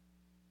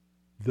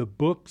 the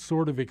book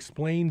sort of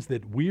explains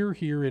that we're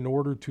here in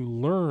order to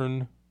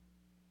learn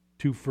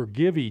to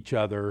forgive each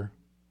other,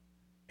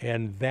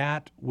 and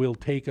that will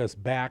take us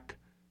back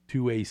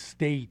to a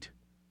state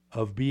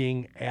of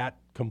being at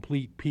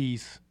complete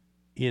peace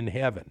in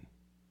heaven.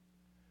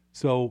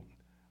 So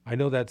I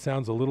know that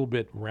sounds a little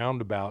bit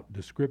roundabout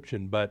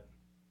description, but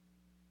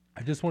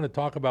I just want to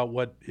talk about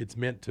what it's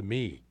meant to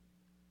me.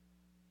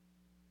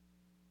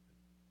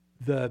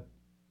 The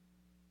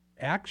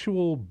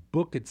actual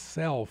book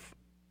itself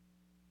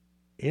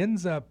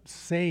ends up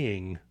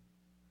saying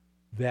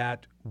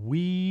that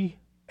we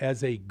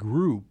as a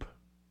group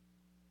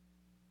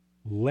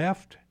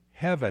left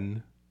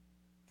heaven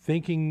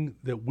thinking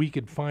that we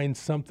could find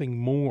something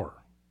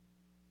more.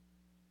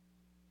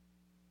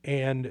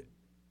 And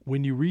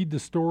when you read the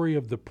story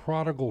of the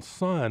prodigal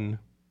son,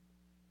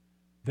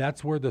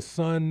 that's where the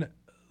son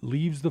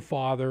leaves the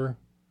father,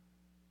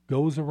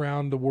 goes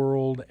around the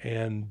world,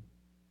 and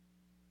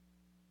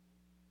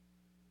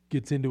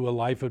gets into a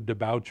life of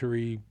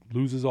debauchery,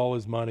 loses all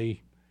his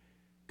money,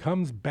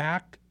 comes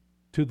back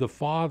to the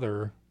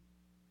father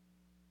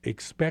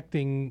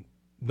expecting,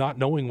 not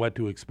knowing what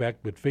to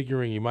expect, but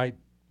figuring he might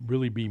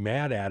really be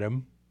mad at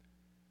him.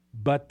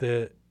 But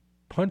the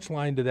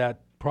punchline to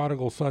that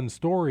prodigal son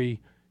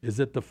story is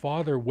that the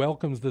father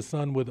welcomes the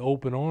son with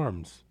open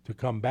arms to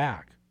come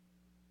back.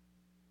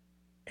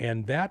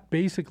 And that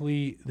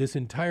basically, this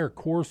entire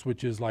course,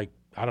 which is like,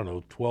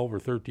 12 or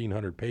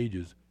 1,300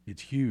 pages,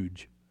 it's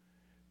huge.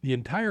 The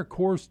entire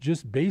course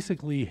just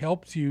basically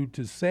helps you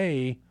to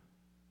say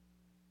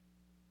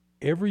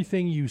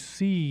everything you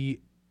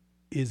see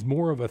is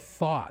more of a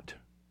thought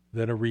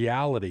than a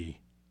reality.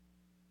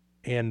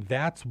 And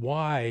that's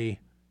why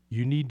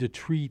you need to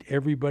treat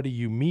everybody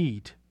you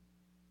meet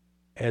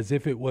as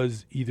if it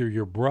was either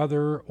your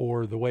brother,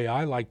 or the way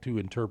I like to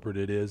interpret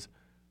it is,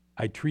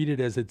 I treat it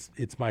as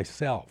it's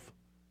myself,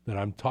 that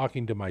I'm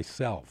talking to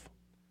myself.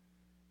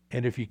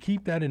 And if you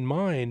keep that in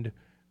mind,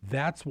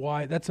 that's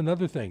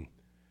another thing.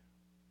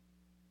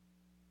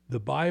 The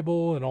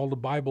Bible and all the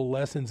Bible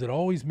lessons, it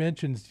always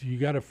mentions you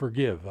got to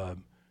forgive.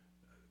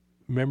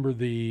 Remember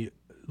the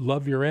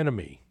love your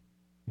enemy,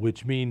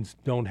 which means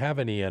don't have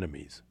any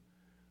enemies.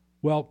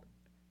 Well,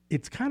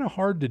 it's kind of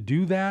hard to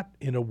do that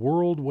in a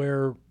world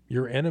where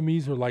your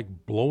enemies are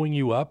like blowing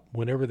you up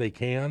whenever they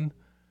can.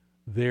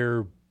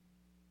 They're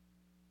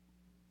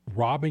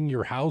robbing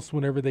your house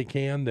whenever they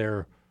can.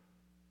 They're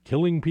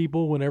killing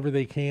people whenever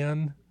they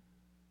can.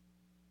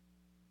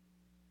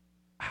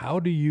 How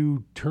do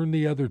you turn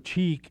the other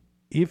cheek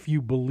if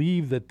you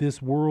believe that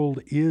this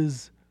world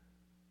is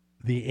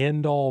the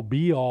end-all,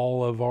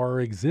 be-all of our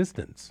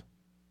existence?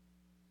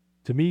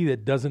 To me,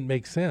 that doesn't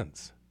make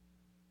sense.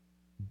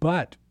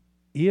 But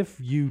if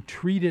you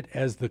treat it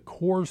as the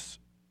Course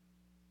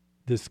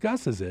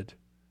discusses it,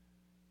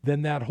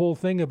 then that whole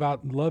thing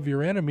about love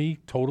your enemy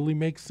totally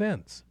makes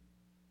sense.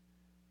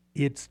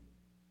 It's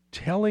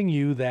telling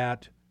you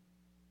that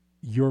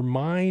your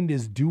mind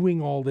is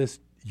doing all this,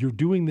 you're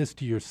doing this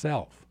to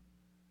yourself.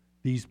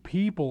 These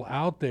people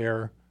out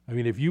there,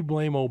 if you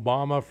blame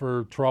Obama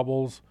for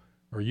troubles,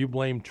 or you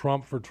blame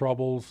Trump for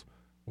troubles,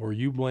 or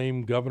you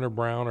blame Governor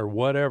Brown or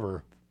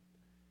whatever,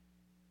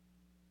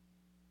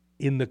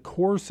 in the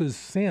Course's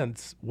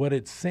sense, what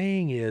it's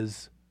saying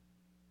is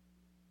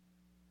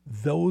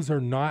that's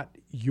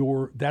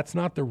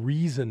not the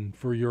reason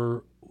for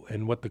your,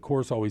 and what the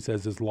Course always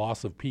says is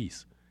loss of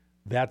peace.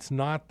 That's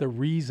not the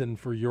reason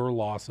for your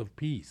loss of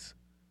peace.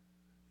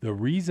 The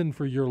reason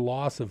for your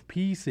loss of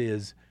peace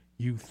is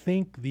you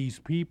think these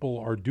people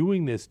are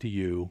doing this to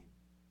you,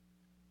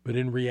 but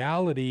in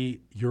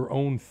reality, your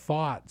own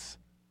thoughts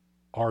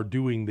are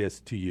doing this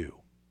to you.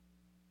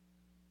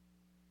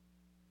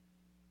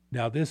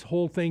 Now, this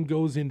whole thing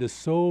goes into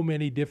so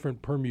many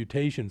different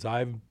permutations.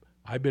 I've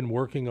been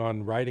working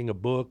on writing a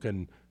book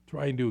and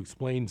trying to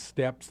explain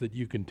steps that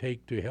you can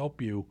take to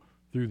help you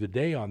through the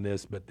day on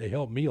this, but they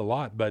help me a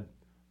lot. But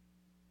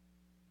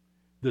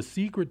the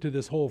secret to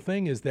this whole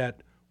thing is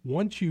that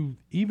once you,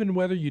 even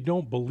whether you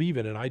don't believe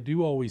it, and I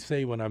do always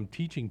say when I'm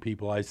teaching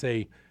people, I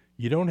say,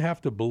 you don't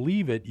have to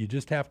believe it, you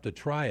just have to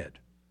try it.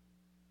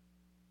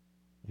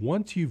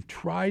 Once you've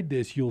tried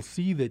this, you'll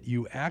see that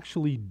you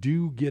actually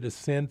do get a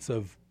sense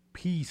of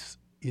peace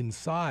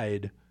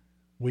inside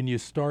when you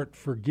start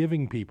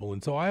forgiving people.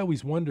 And so I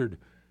always wondered,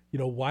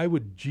 why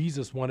would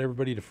Jesus want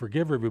everybody to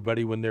forgive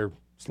everybody when they're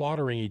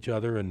slaughtering each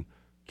other and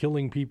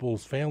killing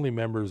people's family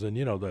members and,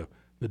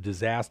 the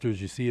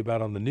disasters you see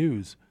about on the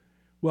news?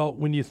 Well,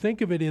 when you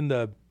think of it in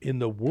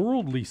the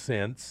worldly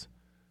sense,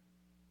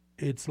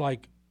 it's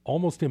like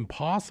almost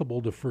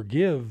impossible to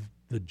forgive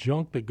the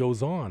junk that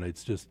goes on.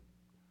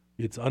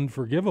 It's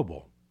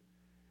unforgivable.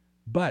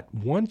 But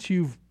once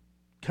you've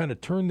kind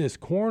of turned this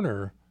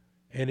corner,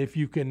 and if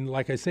you can,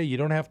 like I say, you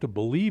don't have to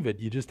believe it,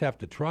 you just have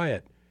to try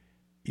it.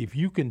 If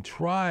you can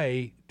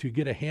try to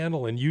get a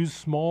handle and use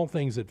small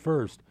things at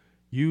first,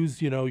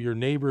 use, your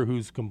neighbor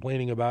who's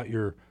complaining about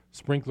your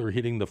sprinkler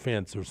hitting the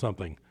fence or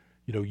something,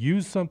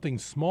 use something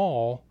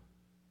small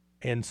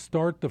and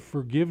start the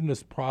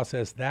forgiveness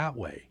process that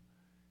way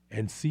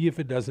and see if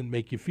it doesn't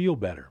make you feel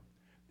better.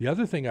 The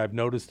other thing I've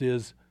noticed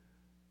is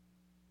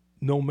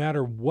no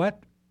matter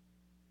what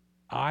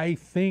I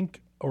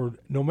think or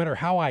no matter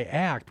how I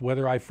act,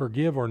 whether I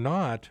forgive or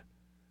not,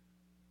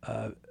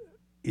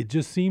 it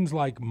just seems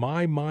like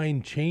my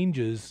mind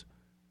changes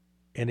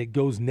and it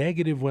goes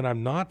negative when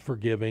I'm not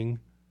forgiving,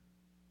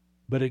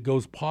 but it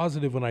goes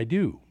positive when I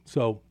do.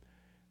 So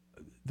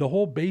the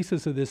whole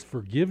basis of this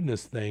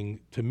forgiveness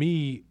thing, to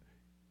me,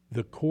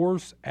 the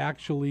Course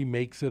actually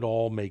makes it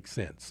all make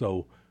sense.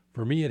 So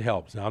for me, it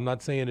helps. Now, I'm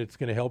not saying it's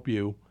going to help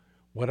you.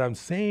 What I'm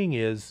saying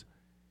is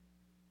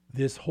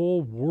this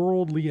whole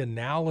worldly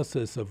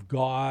analysis of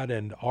God,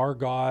 and our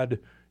God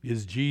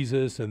is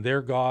Jesus and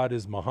their God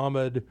is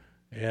Muhammad.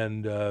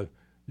 And,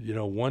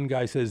 one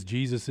guy says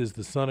Jesus is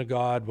the Son of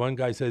God. One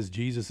guy says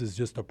Jesus is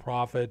just a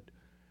prophet.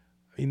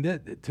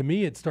 To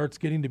me, it starts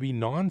getting to be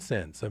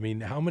nonsense.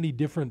 How many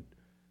different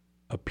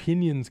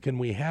opinions can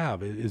we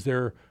have? Is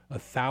there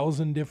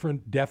 1,000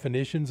 different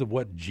definitions of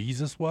what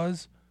Jesus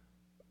was?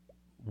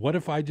 What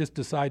if I just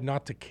decide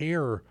not to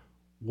care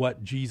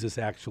what Jesus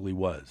actually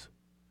was?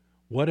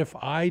 What if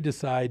I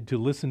decide to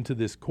listen to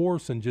this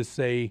course and just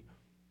say,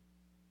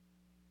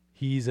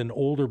 he's an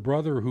older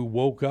brother who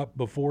woke up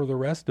before the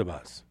rest of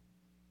us,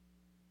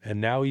 and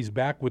now he's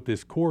back with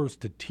this course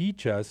to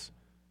teach us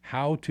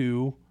how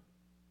to,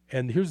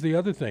 and here's the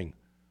other thing,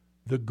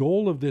 the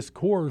goal of this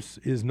course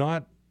is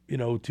not,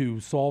 to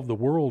solve the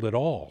world at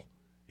all.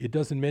 It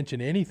doesn't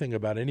mention anything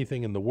about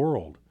anything in the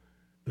world.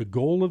 The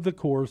goal of the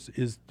course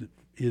is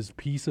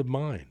peace of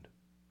mind.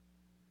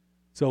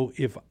 So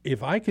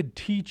if I could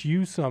teach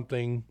you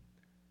something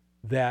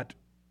that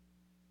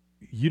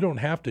you don't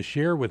have to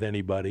share with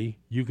anybody,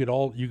 you could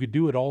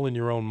do it all in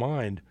your own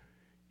mind.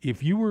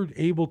 If you were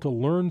able to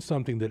learn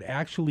something that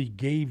actually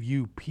gave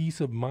you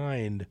peace of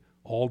mind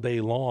all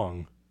day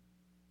long,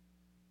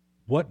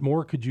 what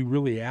more could you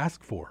really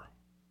ask for?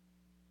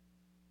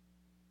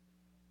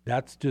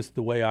 That's just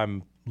the way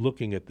I'm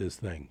looking at this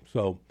thing.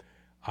 So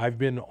I've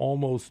been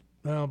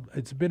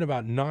it's been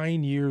about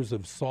 9 years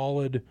of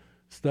solid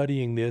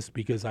studying this,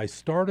 because I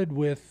started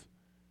with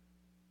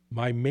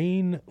my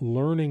main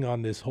learning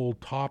on this whole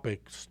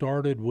topic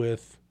started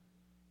with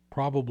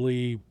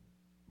probably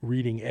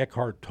reading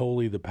Eckhart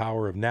Tolle, The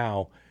Power of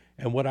Now.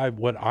 And what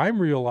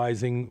I'm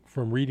realizing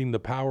from reading The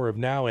Power of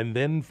Now and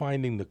then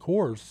finding the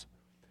course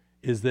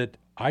is that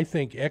I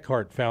think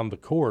Eckhart found the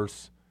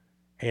course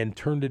and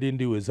turned it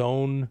into his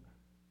own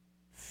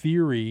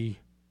theory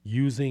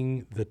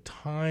using the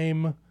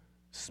time,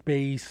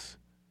 space,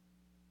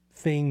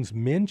 things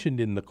mentioned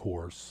in the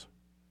course,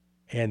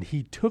 and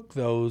he took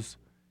those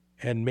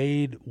and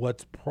made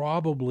what's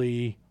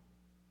probably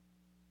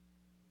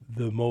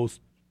the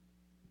most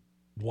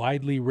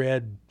widely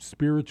read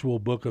spiritual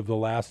book of the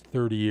last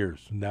 30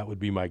 years, and that would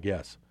be my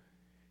guess.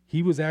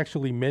 He was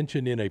actually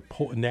mentioned in a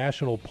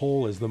national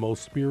poll as the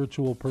most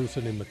spiritual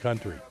person in the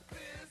country.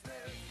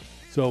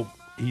 So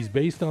he's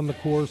based on the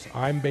course.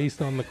 I'm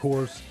based on the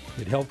course.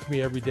 It helps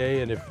me every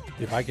day, and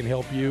if I can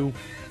help you,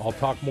 I'll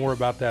talk more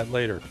about that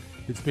later.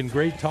 It's been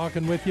great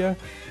talking with you.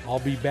 I'll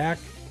be back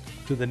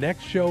to the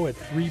next show at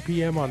 3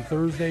 p.m. on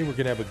Thursday. We're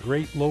going to have a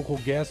great local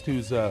guest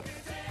who's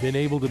been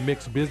able to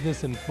mix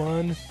business and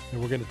fun,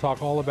 and we're going to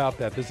talk all about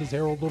that. This is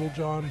Harold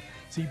Littlejohn,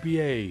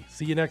 CPA.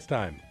 See you next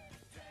time.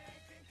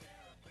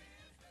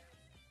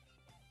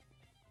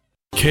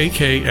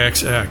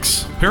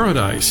 KKXX,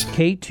 Paradise.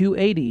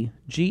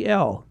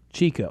 K280GL,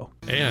 Chico.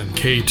 And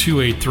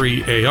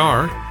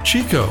K283AR,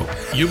 Chico,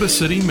 Yuba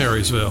City,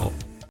 Marysville.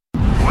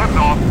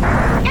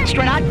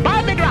 Astronaut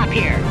Bob the Drop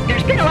here.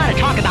 There's been a lot of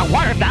talk about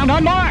water found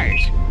on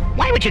Mars.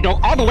 Why would you go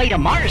all the way to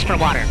Mars for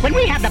water when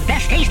we have the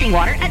best tasting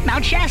water at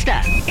Mount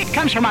Shasta? It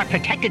comes from our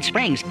protected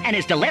springs and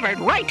is delivered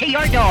right to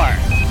your door.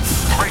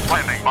 Great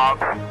landing, Bob.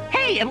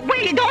 Hey, where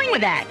are you going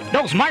with that?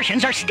 Those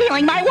Martians are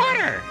stealing my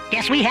water.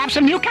 Guess we have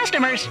some new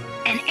customers.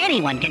 And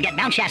anyone can get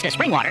Mount Shasta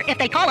spring water if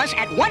they call us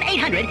at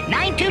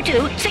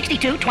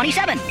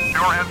 1-800-922-6227.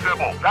 Pure and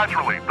simple,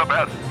 naturally the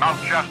best Mount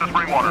Shasta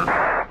spring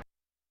water.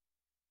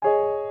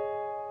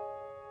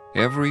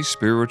 Every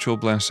spiritual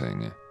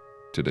blessing.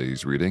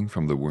 Today's reading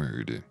from the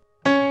Word.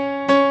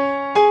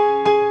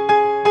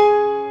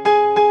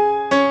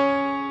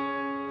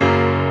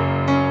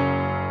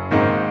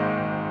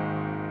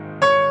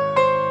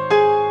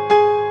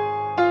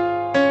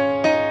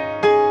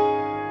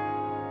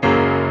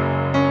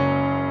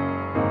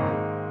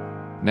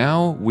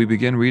 Now we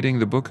begin reading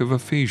the book of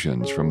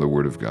Ephesians from the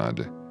Word of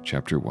God,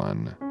 chapter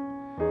 1.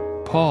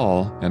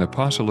 Paul, an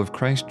apostle of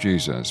Christ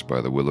Jesus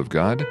by the will of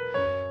God,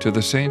 to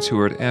the saints who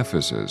are at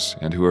Ephesus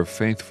and who are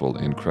faithful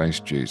in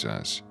Christ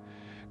Jesus.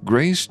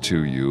 Grace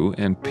to you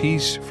and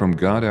peace from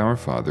God our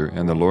Father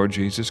and the Lord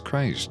Jesus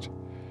Christ.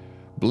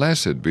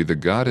 Blessed be the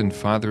God and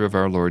Father of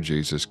our Lord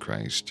Jesus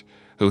Christ,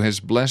 who has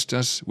blessed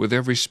us with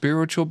every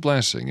spiritual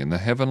blessing in the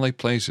heavenly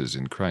places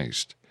in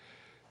Christ,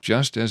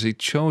 just as He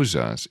chose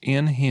us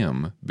in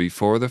Him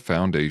before the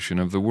foundation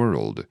of the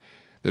world,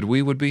 that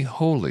we would be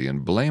holy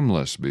and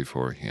blameless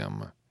before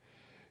Him.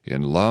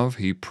 In love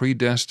He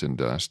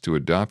predestined us to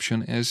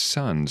adoption as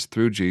sons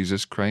through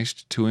Jesus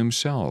Christ to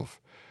Himself,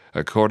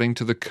 according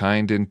to the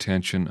kind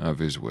intention of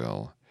His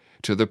will,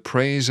 to the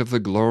praise of the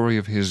glory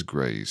of His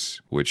grace,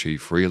 which He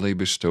freely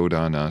bestowed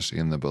on us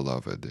in the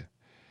Beloved.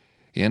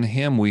 In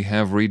Him we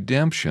have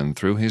redemption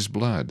through His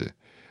blood,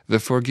 the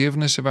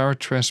forgiveness of our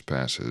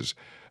trespasses,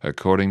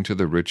 according to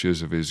the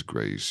riches of His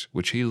grace,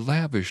 which He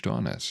lavished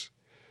on us.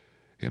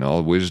 In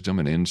all wisdom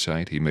and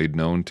insight He made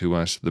known to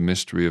us the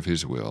mystery of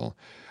His will,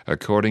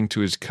 according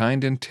to His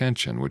kind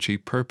intention which He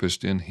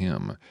purposed in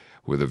Him,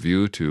 with a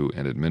view to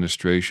an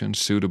administration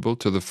suitable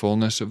to the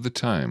fullness of the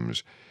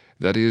times,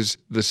 that is,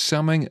 the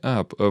summing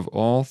up of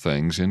all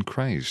things in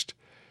Christ,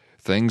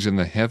 things in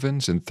the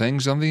heavens and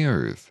things on the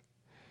earth.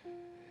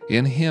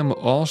 In Him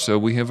also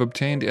we have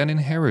obtained an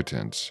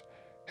inheritance,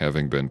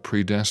 having been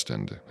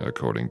predestined,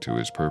 according to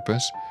His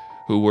purpose,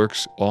 who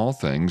works all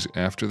things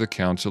after the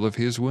counsel of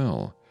His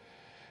will,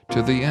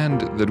 to the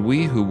end that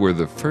we who were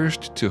the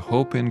first to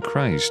hope in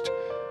Christ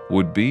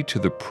would be to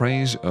the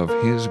praise of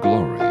His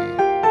glory.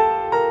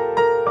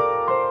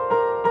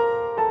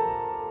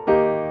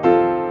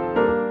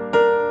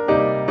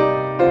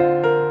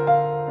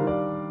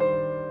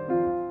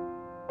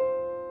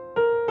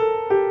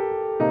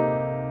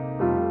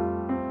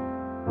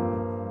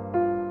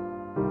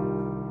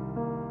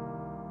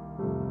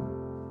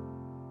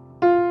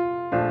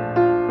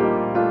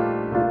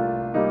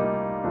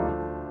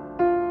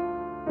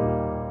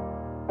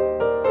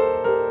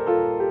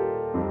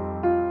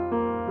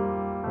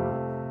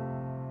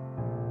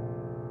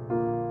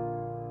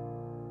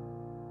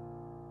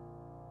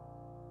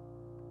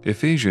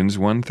 Ephesians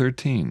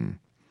 1:13.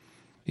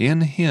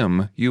 In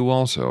Him you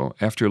also,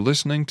 after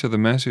listening to the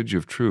message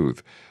of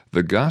truth,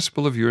 the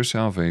gospel of your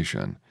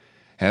salvation,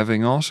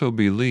 having also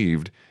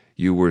believed,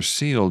 you were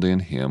sealed in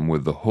Him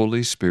with the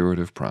Holy Spirit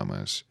of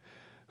promise,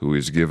 who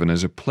is given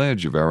as a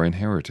pledge of our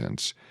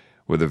inheritance,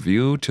 with a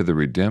view to the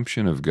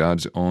redemption of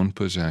God's own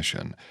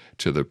possession,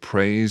 to the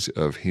praise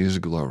of His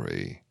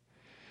glory.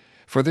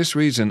 For this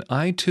reason,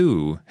 I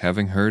too,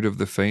 having heard of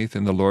the faith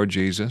in the Lord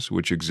Jesus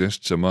which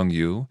exists among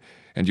you,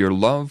 and your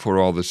love for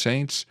all the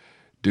saints,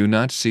 do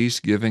not cease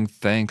giving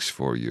thanks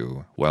for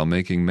you, while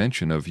making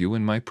mention of you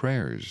in my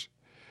prayers,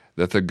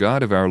 that the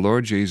God of our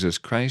Lord Jesus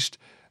Christ,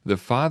 the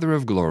Father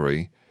of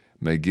glory,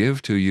 may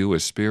give to you a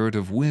spirit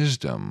of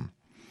wisdom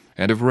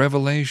and of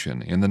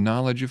revelation in the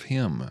knowledge of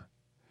Him.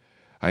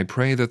 I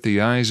pray that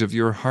the eyes of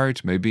your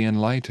heart may be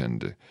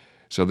enlightened,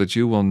 so that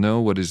you will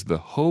know what is the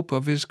hope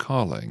of His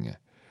calling,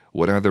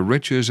 what are the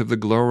riches of the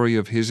glory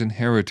of His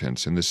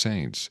inheritance in the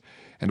saints,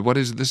 and what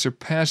is the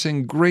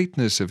surpassing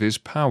greatness of His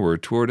power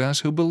toward us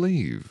who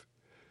believe.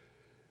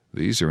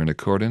 These are in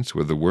accordance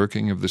with the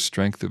working of the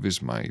strength of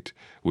His might,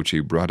 which He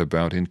brought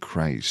about in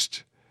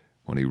Christ,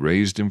 when He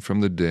raised Him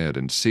from the dead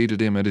and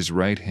seated Him at His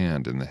right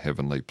hand in the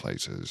heavenly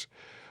places,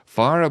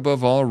 far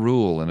above all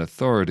rule and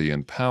authority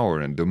and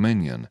power and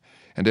dominion,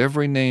 and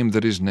every name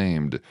that is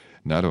named,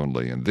 not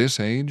only in this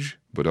age,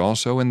 but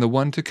also in the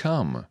one to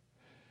come.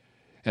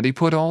 And He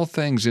put all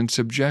things in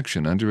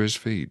subjection under His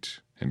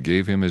feet, and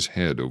gave Him as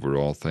head over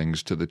all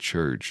things to the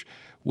church,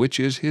 which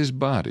is His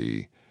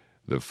body,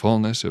 the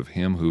fullness of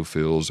Him who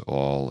fills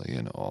all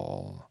in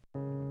all.